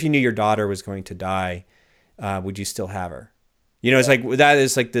 what if you knew your daughter was going to die? Would you still have her? It's like, that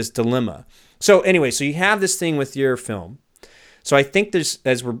is like this dilemma. So anyway, so you have this thing with your film. So I think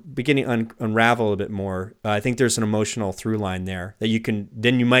as we're beginning to unravel a bit more, I think there's an emotional through line there that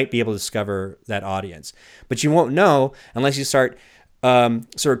you might be able to discover that audience. But you won't know unless you start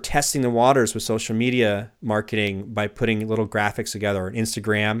sort of testing the waters with social media marketing by putting little graphics together on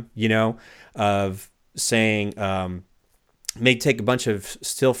Instagram, of saying, may take a bunch of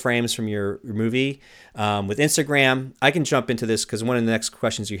still frames from your movie. With Instagram, I can jump into this because one of the next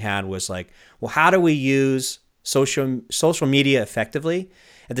questions you had was like, well, how do we use social media effectively?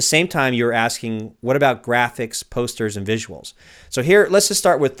 At the same time, you were asking, what about graphics, posters, and visuals? So here, let's just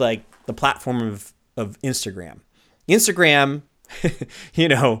start with like the platform of Instagram. Instagram,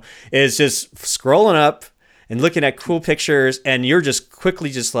 is just scrolling up and looking at cool pictures, and you're just quickly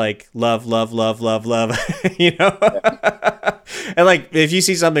just like love, love, love, love, love, And like, if you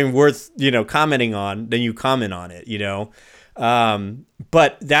see something worth, commenting on, then you comment on it,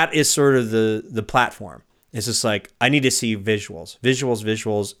 But that is sort of the platform. It's just like, I need to see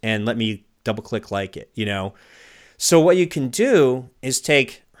visuals, and let me double click like it, So what you can do is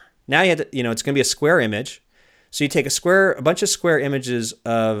now you have to, it's going to be a square image. So you take a bunch of square images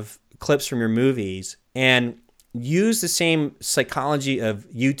of clips from your movies and use the same psychology of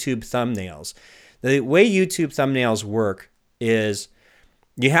YouTube thumbnails. The way YouTube thumbnails work is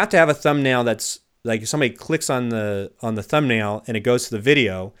you have to have a thumbnail that's like, if somebody clicks on the thumbnail and it goes to the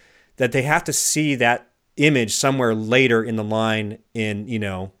video, that they have to see that image somewhere later in the line in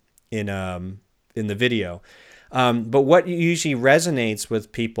the video. But what usually resonates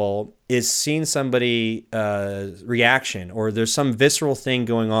with people is seeing somebody reaction, or there's some visceral thing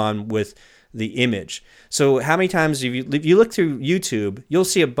going on with the image. So how many times if you look through YouTube, you'll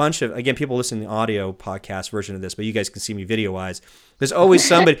see a bunch of, again, people listen to the audio podcast version of this, but you guys can see me video wise. There's always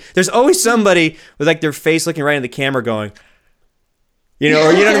somebody with like their face looking right in the camera going, or you know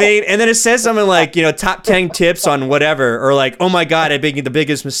what I mean? And then it says something like, top 10 tips on whatever, or like, oh my God, I made the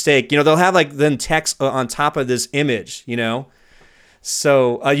biggest mistake. They'll have like then text on top of this image,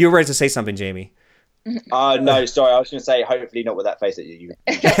 So you were ready to say something, Jamie. No, sorry. I was going to say, hopefully not with that face that you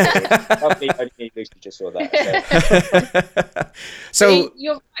just saw. Hopefully only Lucy just saw that. So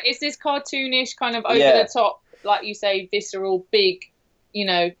you're right, it's this cartoonish kind of over the top, like you say, visceral, big,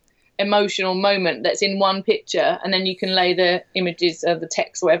 emotional moment that's in one picture, and then you can lay the images of the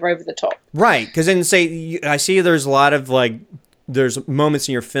text or whatever over the top. Right, because then I see there's a lot of like, there's moments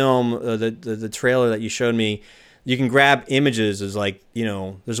in your film, the trailer that you showed me, you can grab images as like,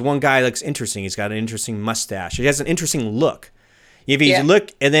 there's one guy that looks interesting. He's got an interesting mustache. He has an interesting look. If you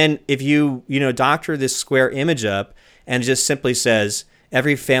look, and then if you, doctor this square image up and just simply says,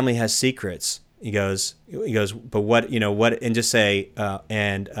 every family has secrets. He goes, but what, and just say,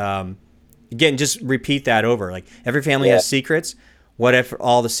 again, just repeat that over. Like, every family has secrets. What if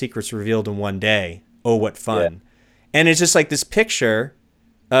all the secrets revealed in one day? Oh, what fun. Yeah. And it's just like this picture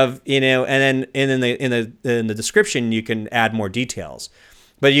of, and then in the description, you can add more details.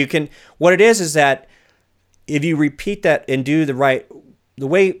 But what it is that if you repeat that and do the way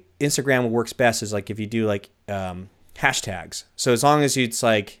Instagram works best is like, if you do like, hashtags. So as long as it's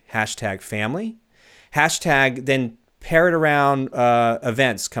like hashtag family, hashtag, then pair it around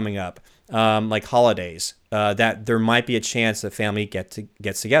events coming up, like holidays, that there might be a chance that family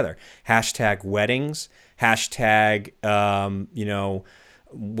gets together. Hashtag weddings, hashtag,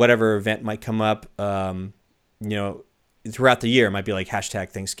 whatever event might come up, throughout the year. It might be like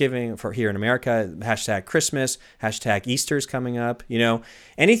hashtag Thanksgiving for here in America, hashtag Christmas, hashtag Easter's coming up,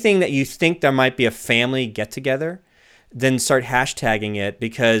 anything that you think there might be a family get together, then start hashtagging it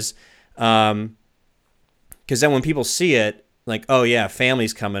because then when people see it, like, oh yeah,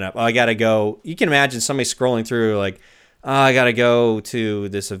 family's coming up. Oh, I got to go. You can imagine somebody scrolling through like, oh, I got to go to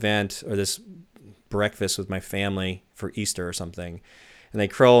this event or this breakfast with my family for Easter or something. And they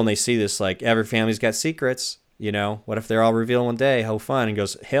scroll and they see this, like, every family's got secrets. What if they're all revealed one day? How fun. And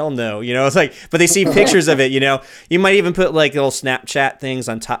goes, hell no. It's like, but they see pictures of it, You might even put like little Snapchat things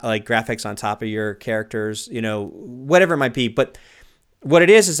on top, like graphics on top of your characters, whatever it might be. But what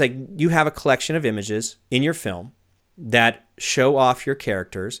it is like you have a collection of images in your film that show off your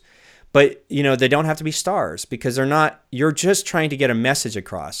characters, but, they don't have to be stars because you're just trying to get a message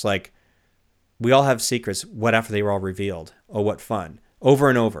across. Like, we all have secrets. What after they were all revealed? Oh, what fun. Over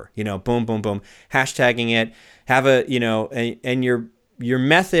and over, boom, boom, boom, hashtagging it, have a, and your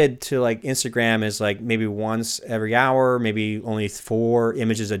method to like Instagram is like maybe once every hour, maybe only 4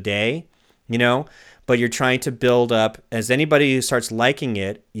 images a day, but you're trying to build up as anybody who starts liking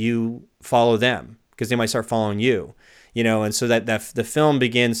it, you follow them because they might start following you, and so that the film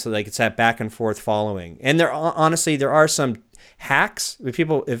begins to like, it's that back and forth following. And there are some hacks if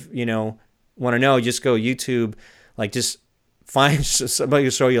people, want to know, just go YouTube, like just find somebody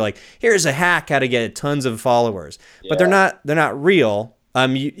to show you like, here's a hack how to get tons of followers, but they're not real.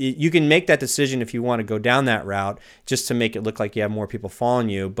 You can make that decision if you want to go down that route just to make it look like you have more people following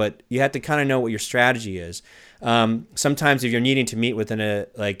you, but you have to kind of know what your strategy is. Sometimes if you're needing to meet with an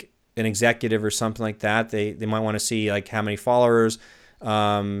executive or something like that, they might want to see like how many followers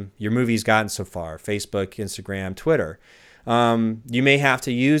your movie's gotten so far, Facebook, Instagram, Twitter. You may have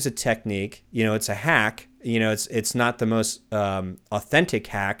to use a technique, it's a hack, it's not the most authentic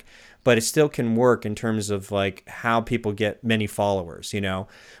hack, but it still can work in terms of like how people get many followers, But at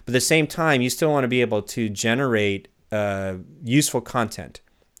the same time, you still want to be able to generate useful content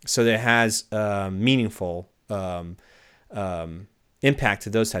so that it has meaningful impact to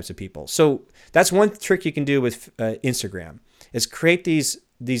those types of people. So that's one trick you can do with Instagram is create these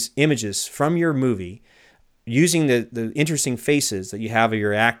images from your movie using the interesting faces that you have of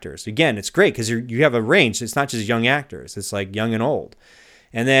your actors. Again, it's great because you have a range. It's not just young actors. It's like young and old.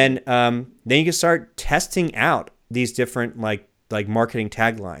 And then you can start testing out these different like marketing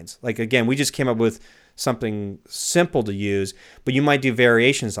taglines. Like, again, we just came up with something simple to use, but you might do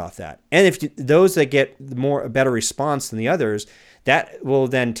variations off that. And if those that get a better response than the others, that will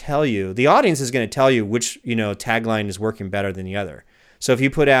then tell you, the audience is going to tell you which, tagline is working better than the other. So if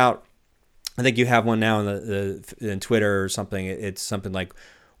you put out, I think you have one now in Twitter or something. It's something like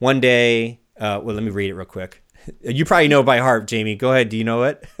one day. Let me read it real quick. You probably know by heart, Jamie. Go ahead. Do you know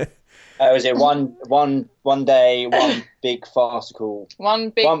it? Was it one day, one big farcical, one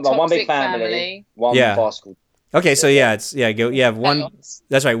big family, one farcical. Okay, so you have one.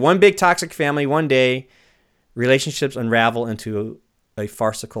 That's right. One big toxic family. One day, relationships unravel into a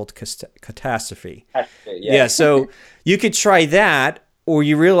farcical catastrophe. Yeah. So you could try that, or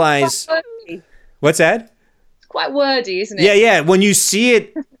you realize. What's that? It's quite wordy, isn't it? Yeah. When you see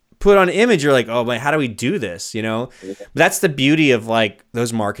it put on an image, you're like, oh, man, how do we do this? Yeah. That's the beauty of like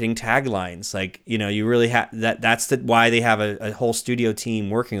those marketing taglines. Like, you really have that's why they have a whole studio team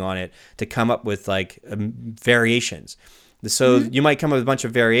working on it to come up with like variations. So you might come up with a bunch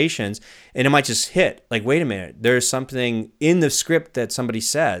of variations and it might just hit like, wait a minute, there's something in the script that somebody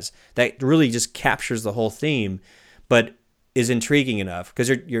says that really just captures the whole theme, but is intriguing enough because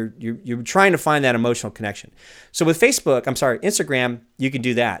you're trying to find that emotional connection. So with Instagram, you can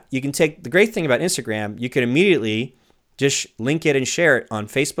do that. You can take the great thing about Instagram, you can immediately just link it and share it on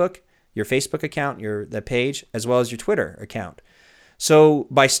Facebook, your Facebook account, that page, as well as your Twitter account. So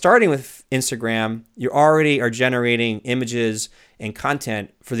by starting with Instagram, you already are generating images and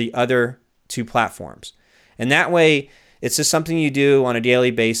content for the other 2 platforms. And that way, it's just something you do on a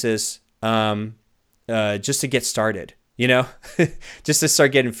daily basis just to get started. Just to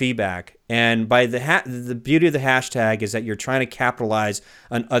start getting feedback. And by the beauty of the hashtag is that you're trying to capitalize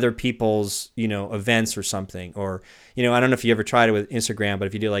on other people's, events or something. Or, I don't know if you ever tried it with Instagram, but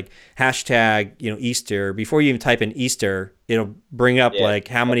if you do like hashtag, Easter, before you even type in Easter, it'll bring up like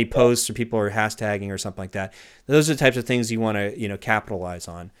how many posts or people are hashtagging or something like that. Those are the types of things you want to, capitalize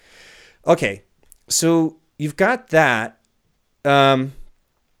on. Okay. So you've got that. I'm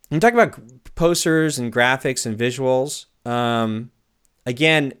talking about posters and graphics and visuals.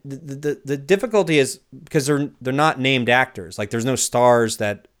 Again, the difficulty is because they're not named actors. Like there's no stars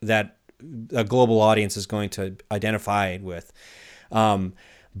that a global audience is going to identify with.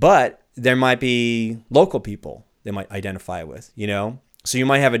 But there might be local people they might identify with, you know? So you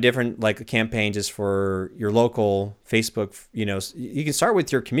might have a different like a campaign just for your local Facebook, you know, you can start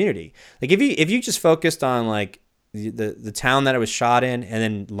with your community. Like if you just focused on like the town that it was shot in and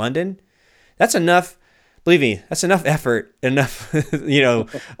then London, that's enough. Believe me, that's enough effort, enough, you know,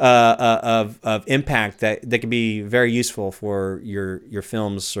 of impact that can be very useful for your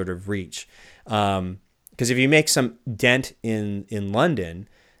film's sort of reach. Because if you make some dent in London,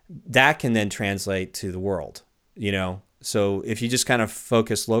 that can then translate to the world, you know. So if you just kind of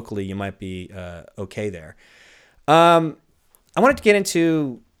focus locally, you might be okay there. I wanted to get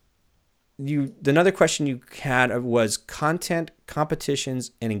into another question you had was content,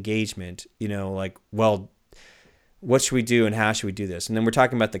 competitions, and engagement. You know, like, well, what should we do and how should we do this? And then we're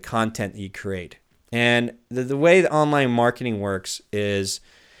talking about the content that you create. And the way the online marketing works is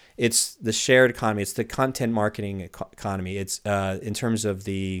it's the shared economy. It's the content marketing economy. It's in terms of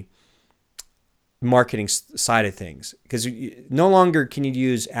the marketing side of things, because no longer can you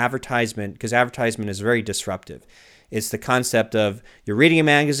use advertisement, because advertisement is very disruptive. It's the concept of you're reading a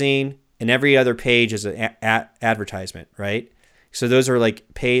magazine and every other page is an advertisement, right? So those are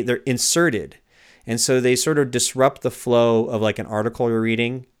like paid, they're inserted. And so they sort of disrupt the flow of like an article you're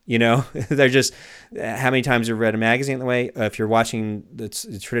reading, you know. They're just, how many times you've read a magazine the way, if you're watching the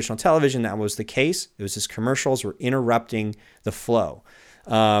traditional television, that was the case. It was just commercials were interrupting the flow.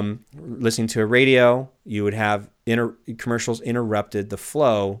 Listening to a radio, you would have commercials interrupted the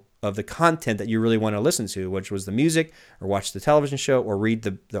flow of the content that you really want to listen to, which was the music or watch the television show or read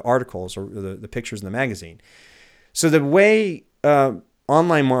the articles or the pictures in the magazine. So the way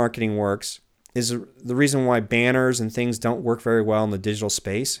online marketing works is the reason why banners and things don't work very well in the digital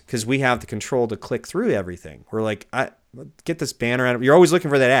space, because we have the control to click through everything. We're like, get this banner out. You're always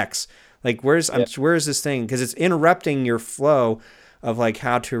looking for that X. Like, where's this thing? Because it's interrupting your flow of like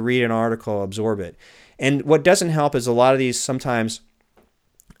how to read an article, absorb it. And what doesn't help is a lot of these sometimes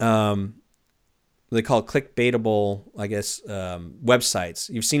they call it clickbaitable, I guess, websites.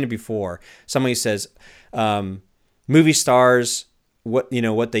 You've seen it before. Somebody says movie stars, what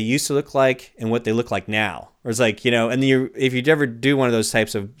they used to look like and what they look like now. Or it's like, you know, and if you ever do one of those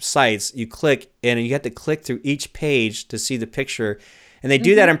types of sites, you click and you have to click through each page to see the picture. And they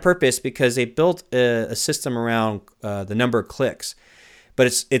do that on purpose because they built a system around the number of clicks. But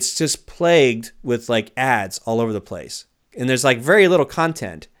it's just plagued with like ads all over the place. And there's like very little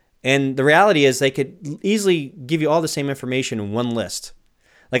content. And the reality is they could easily give you all the same information in one list.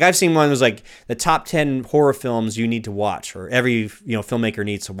 Like I've seen one that was like the top 10 horror films you need to watch, or every filmmaker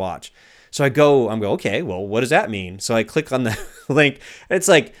needs to watch. So I'm go, okay, well, what does that mean? So I click on the link. It's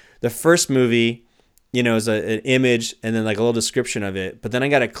like the first movie, you know, is an image and then like a little description of it. But then I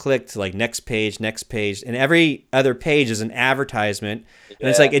got to click to like next page. And every other page is an advertisement. And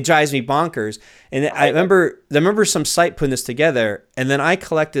it's like, it drives me bonkers. And I remember some site putting this together, and then I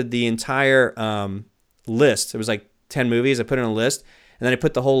collected the entire list. It was like 10 movies. I put it in a list, and then I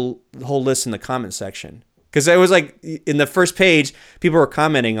put the whole list in the comment section. Because it was like in the first page, people were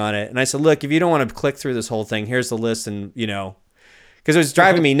commenting on it. And I said, look, if you don't want to click through this whole thing, here's the list. And, you know, because it was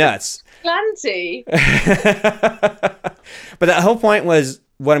driving me nuts. Plenty. But the whole point was,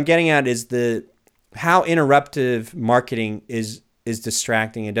 what I'm getting at is how interruptive marketing is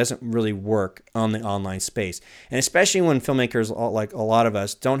distracting. It doesn't really work on the online space. And especially when filmmakers, like a lot of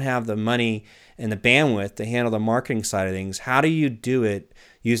us, don't have the money and the bandwidth to handle the marketing side of things. How do you do it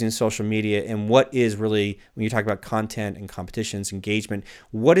using social media? And what is really, when you talk about content and competitions, engagement,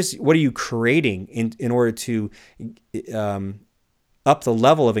 what are you creating in order to up the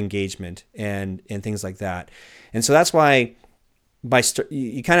level of engagement and things like that? And so that's why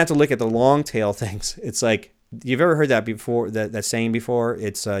you kind of have to look at the long tail things. It's like, you've ever heard that before, that saying before?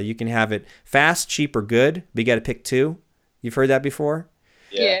 It's you can have it fast, cheap, or good, but you got to pick two. You've heard that before?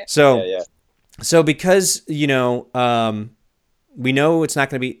 Yeah. So because, you know, we know it's not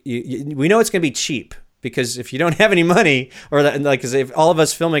going to be, we know it's going to be cheap, because if you don't have any money, or because if all of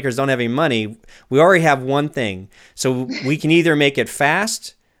us filmmakers don't have any money, we already have one thing. So we can either make it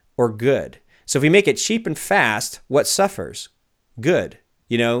fast or good. So if we make it cheap and fast, what suffers? Good,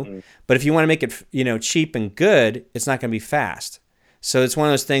 you know? But if you want to make it, you know, cheap and good, it's not going to be fast. So it's one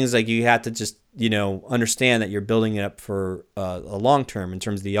of those things like you have to just, you know, understand that you're building it up for a long term in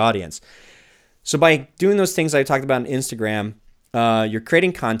terms of the audience. So by doing those things I talked about on Instagram, you're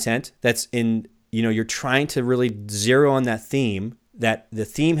creating content that's in you're trying to really zero on that theme, that the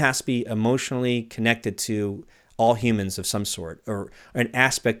theme has to be emotionally connected to all humans of some sort, or an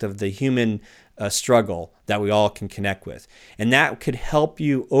aspect of the human struggle that we all can connect with. And that could help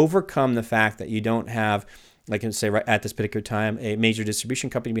you overcome the fact that you don't have, like I say, right at this particular time, a major distribution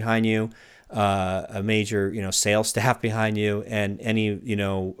company behind you, a major, sales staff behind you, and any,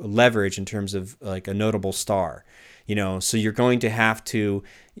 leverage in terms of like a notable star. So you're going to have to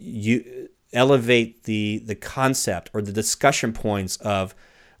elevate the concept or the discussion points of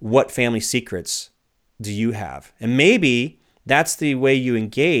what family secrets do you have. And maybe that's the way you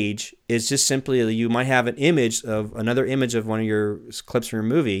engage, is just simply that you might have another image of one of your clips from your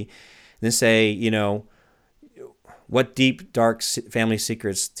movie, and then say, what deep, dark family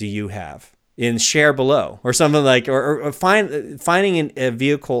secrets do you have? And share below, or something like, or finding a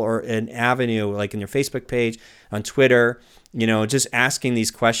vehicle or an avenue, like in your Facebook page, on Twitter, just asking these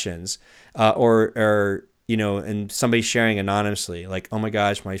questions, or and somebody sharing anonymously, like, oh my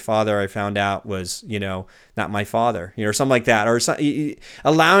gosh, my father, I found out, was, not my father, or something like that, or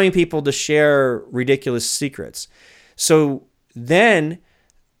allowing people to share ridiculous secrets. So then,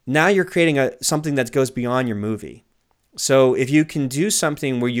 now you're creating something that goes beyond your movie. So if you can do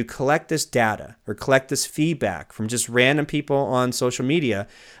something where you collect this data or collect this feedback from just random people on social media,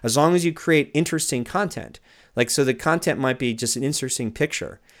 as long as you create interesting content, like, so the content might be just an interesting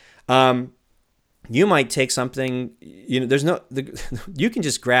picture. You might take something, you can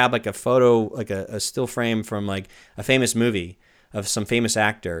just grab like a photo, like a still frame from like a famous movie of some famous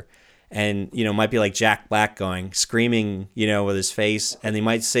actor, and, might be like Jack Black screaming, with his face, and they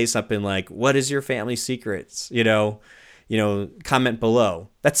might say something like, what is your family secrets? Comment below.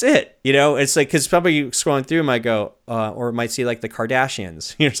 That's it. It's like, because probably scrolling through might go, or might see like the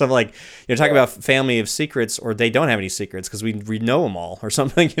Kardashians, something like, talking about family of secrets, or they don't have any secrets because we know them all, or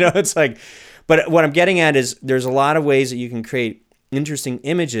something. It's like, but what I'm getting at is there's a lot of ways that you can create interesting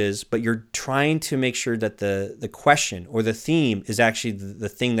images, but you're trying to make sure that the question or the theme is actually the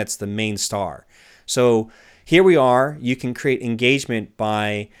thing that's the main star. So here we are. You can create engagement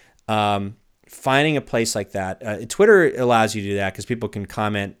by finding a place like that. Twitter allows you to do that because people can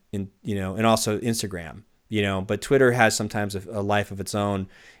comment and also Instagram, but Twitter has sometimes a life of its own,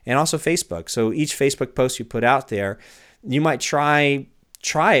 and also Facebook. So each Facebook post you put out there, you might try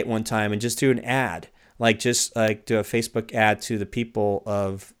it one time and just do an ad, like just like do a Facebook ad to the people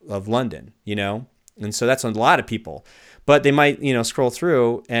of London, and so that's a lot of people, but they might, scroll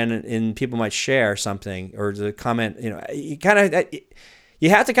through and people might share something or the comment, you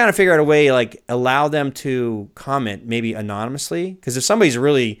have to kind of figure out a way, like, allow them to comment maybe anonymously. Because if somebody's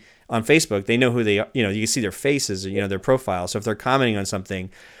really on Facebook, they know who they are. You can see their faces, or, their profile. So if they're commenting on something,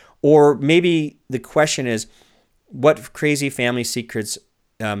 or maybe the question is, what crazy family secrets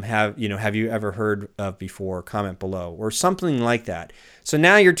have you ever heard of before? Comment below, or something like that. So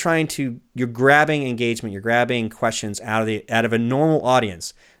now you're grabbing engagement, you're grabbing questions out of a normal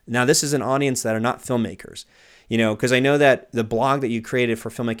audience. Now this is an audience that are not filmmakers. Because I know that the blog that you created for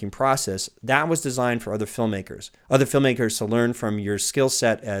Filmmaking Process, that was designed for other filmmakers to learn from your skill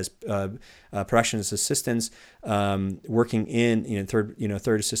set as production assistants, working in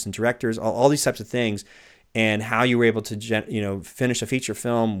third assistant directors, all these types of things, and how you were able to finish a feature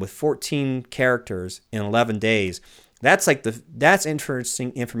film with 14 characters in 11 days. That's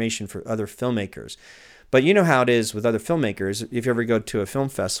interesting information for other filmmakers. But you know how it is with other filmmakers. If you ever go to a film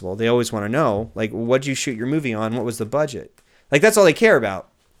festival, they always want to know, like, what did you shoot your movie on? What was the budget? Like, that's all they care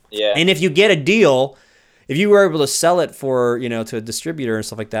about. Yeah. And if you get a deal, if you were able to sell it for, to a distributor and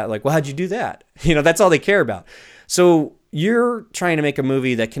stuff like that, like, well, how'd you do that? That's all they care about. So you're trying to make a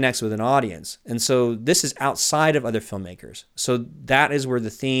movie that connects with an audience. And so this is outside of other filmmakers. So that is where the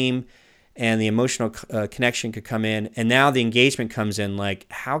theme and the emotional connection could come in. And now the engagement comes in, like,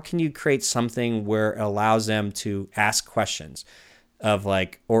 how can you create something where it allows them to ask questions of,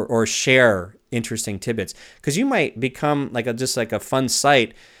 like, or share interesting tidbits? Because you might become just a fun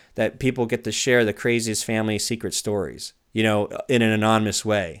site that people get to share the craziest family secret stories, in an anonymous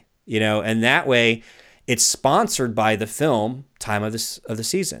way, and that way it's sponsored by the film time of the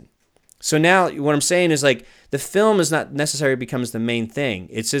season. So now what I'm saying is, like, the film is not necessarily becomes the main thing.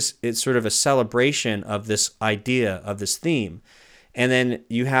 It's sort of a celebration of this idea, of this theme. And then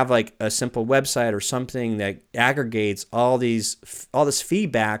you have like a simple website or something that aggregates all this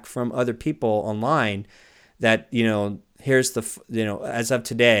feedback from other people online that, here's as of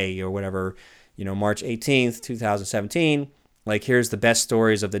today or whatever, March 18th, 2017, like, here's the best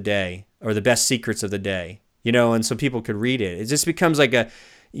stories of the day or the best secrets of the day, and so people could read it. It just becomes like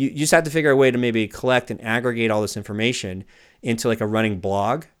you just have to figure out a way to maybe collect and aggregate all this information into like a running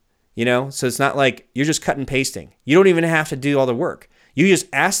blog, you know? So it's not like you're just cut and pasting. You don't even have to do all the work. You just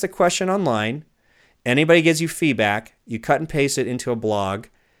ask the question online. Anybody gives you feedback. You cut and paste it into a blog.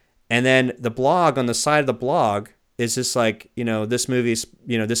 And then the blog, on the side of the blog, is just like, you know, this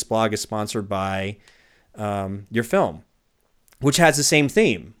blog is sponsored by your film, which has the same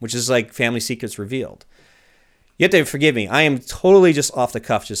theme, which is like Family Secrets Revealed. You have to forgive me. I am totally just off the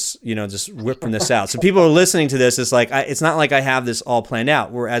cuff, just whipping this out. So people are listening to this. It's like it's not like I have this all planned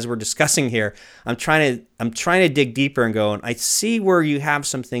out. As we're discussing here, I'm trying to dig deeper and go. And I see where you have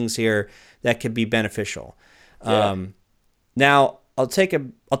some things here that could be beneficial. Yeah. Now I'll take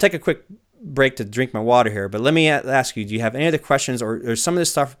a quick break to drink my water here. But let me ask you: do you have any other questions, or some of this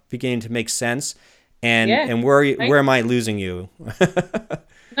stuff beginning to make sense? And where am I losing you?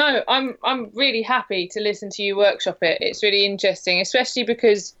 No, I'm really happy to listen to you workshop it. It's really interesting, especially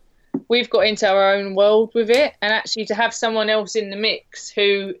because we've got into our own world with it, and actually to have someone else in the mix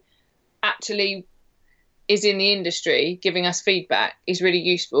who actually is in the industry giving us feedback is really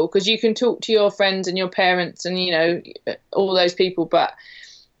useful, because you can talk to your friends and your parents and, you know, all those people, but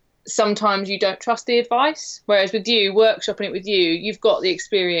sometimes you don't trust the advice. Whereas with you, workshopping it with you, you've got the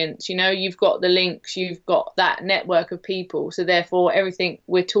experience, you know, you've got the links, you've got that network of people. So therefore, everything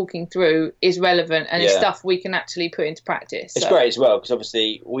we're talking through is relevant and it's stuff we can actually put into practice. It's great as well, because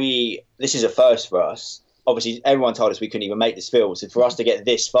obviously this is a first for us. Obviously, everyone told us we couldn't even make this film. So for us to get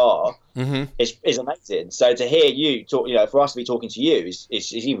this far is amazing. So to hear you talk, you know, for us to be talking to you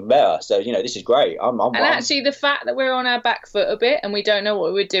is even better. So, you know, this is great. Actually, the fact that we're on our back foot a bit and we don't know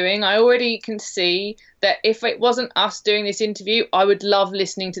what we're doing, I already can see that if it wasn't us doing this interview, I would love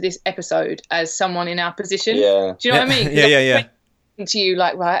listening to this episode as someone in our position. Yeah. Do you know what I mean? Yeah. To you,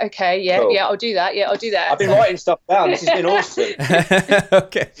 like, right, okay, cool. I'll do that. Yeah, I'll do that. I've been writing stuff down. This has been awesome.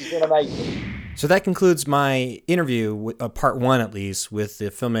 Okay. This has been amazing. So that concludes my interview, part one at least, with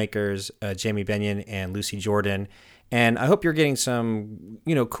the filmmakers Jamie Bennion and Lucy Jordan. And I hope you're getting some,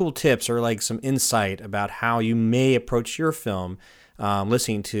 you know, cool tips or like some insight about how you may approach your film,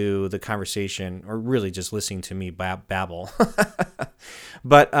 listening to the conversation, or really just listening to me babble.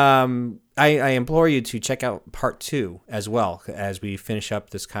 But I implore you to check out part two as well as we finish up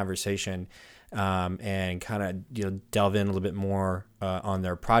this conversation. And kind of, you know, delve in a little bit more on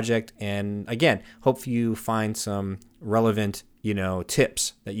their project. And again, hope you find some relevant, you know,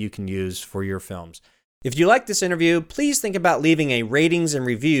 tips that you can use for your films. If you like this interview, please think about leaving a ratings and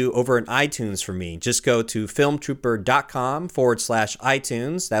review over in iTunes for me. Just go to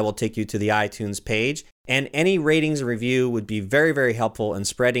filmtrooper.com/iTunes. That will take you to the iTunes page. And any ratings and review would be very, very helpful in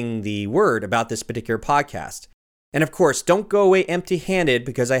spreading the word about this particular podcast. And of course, don't go away empty-handed,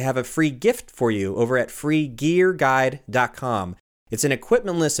 because I have a free gift for you over at freegearguide.com. It's an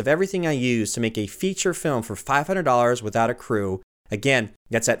equipment list of everything I use to make a feature film for $500 without a crew. Again,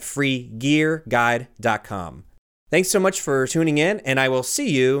 that's at freegearguide.com. Thanks so much for tuning in, and I will see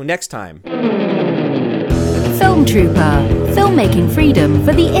you next time. Film Trooper, filmmaking freedom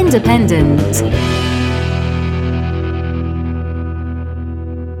for the independent.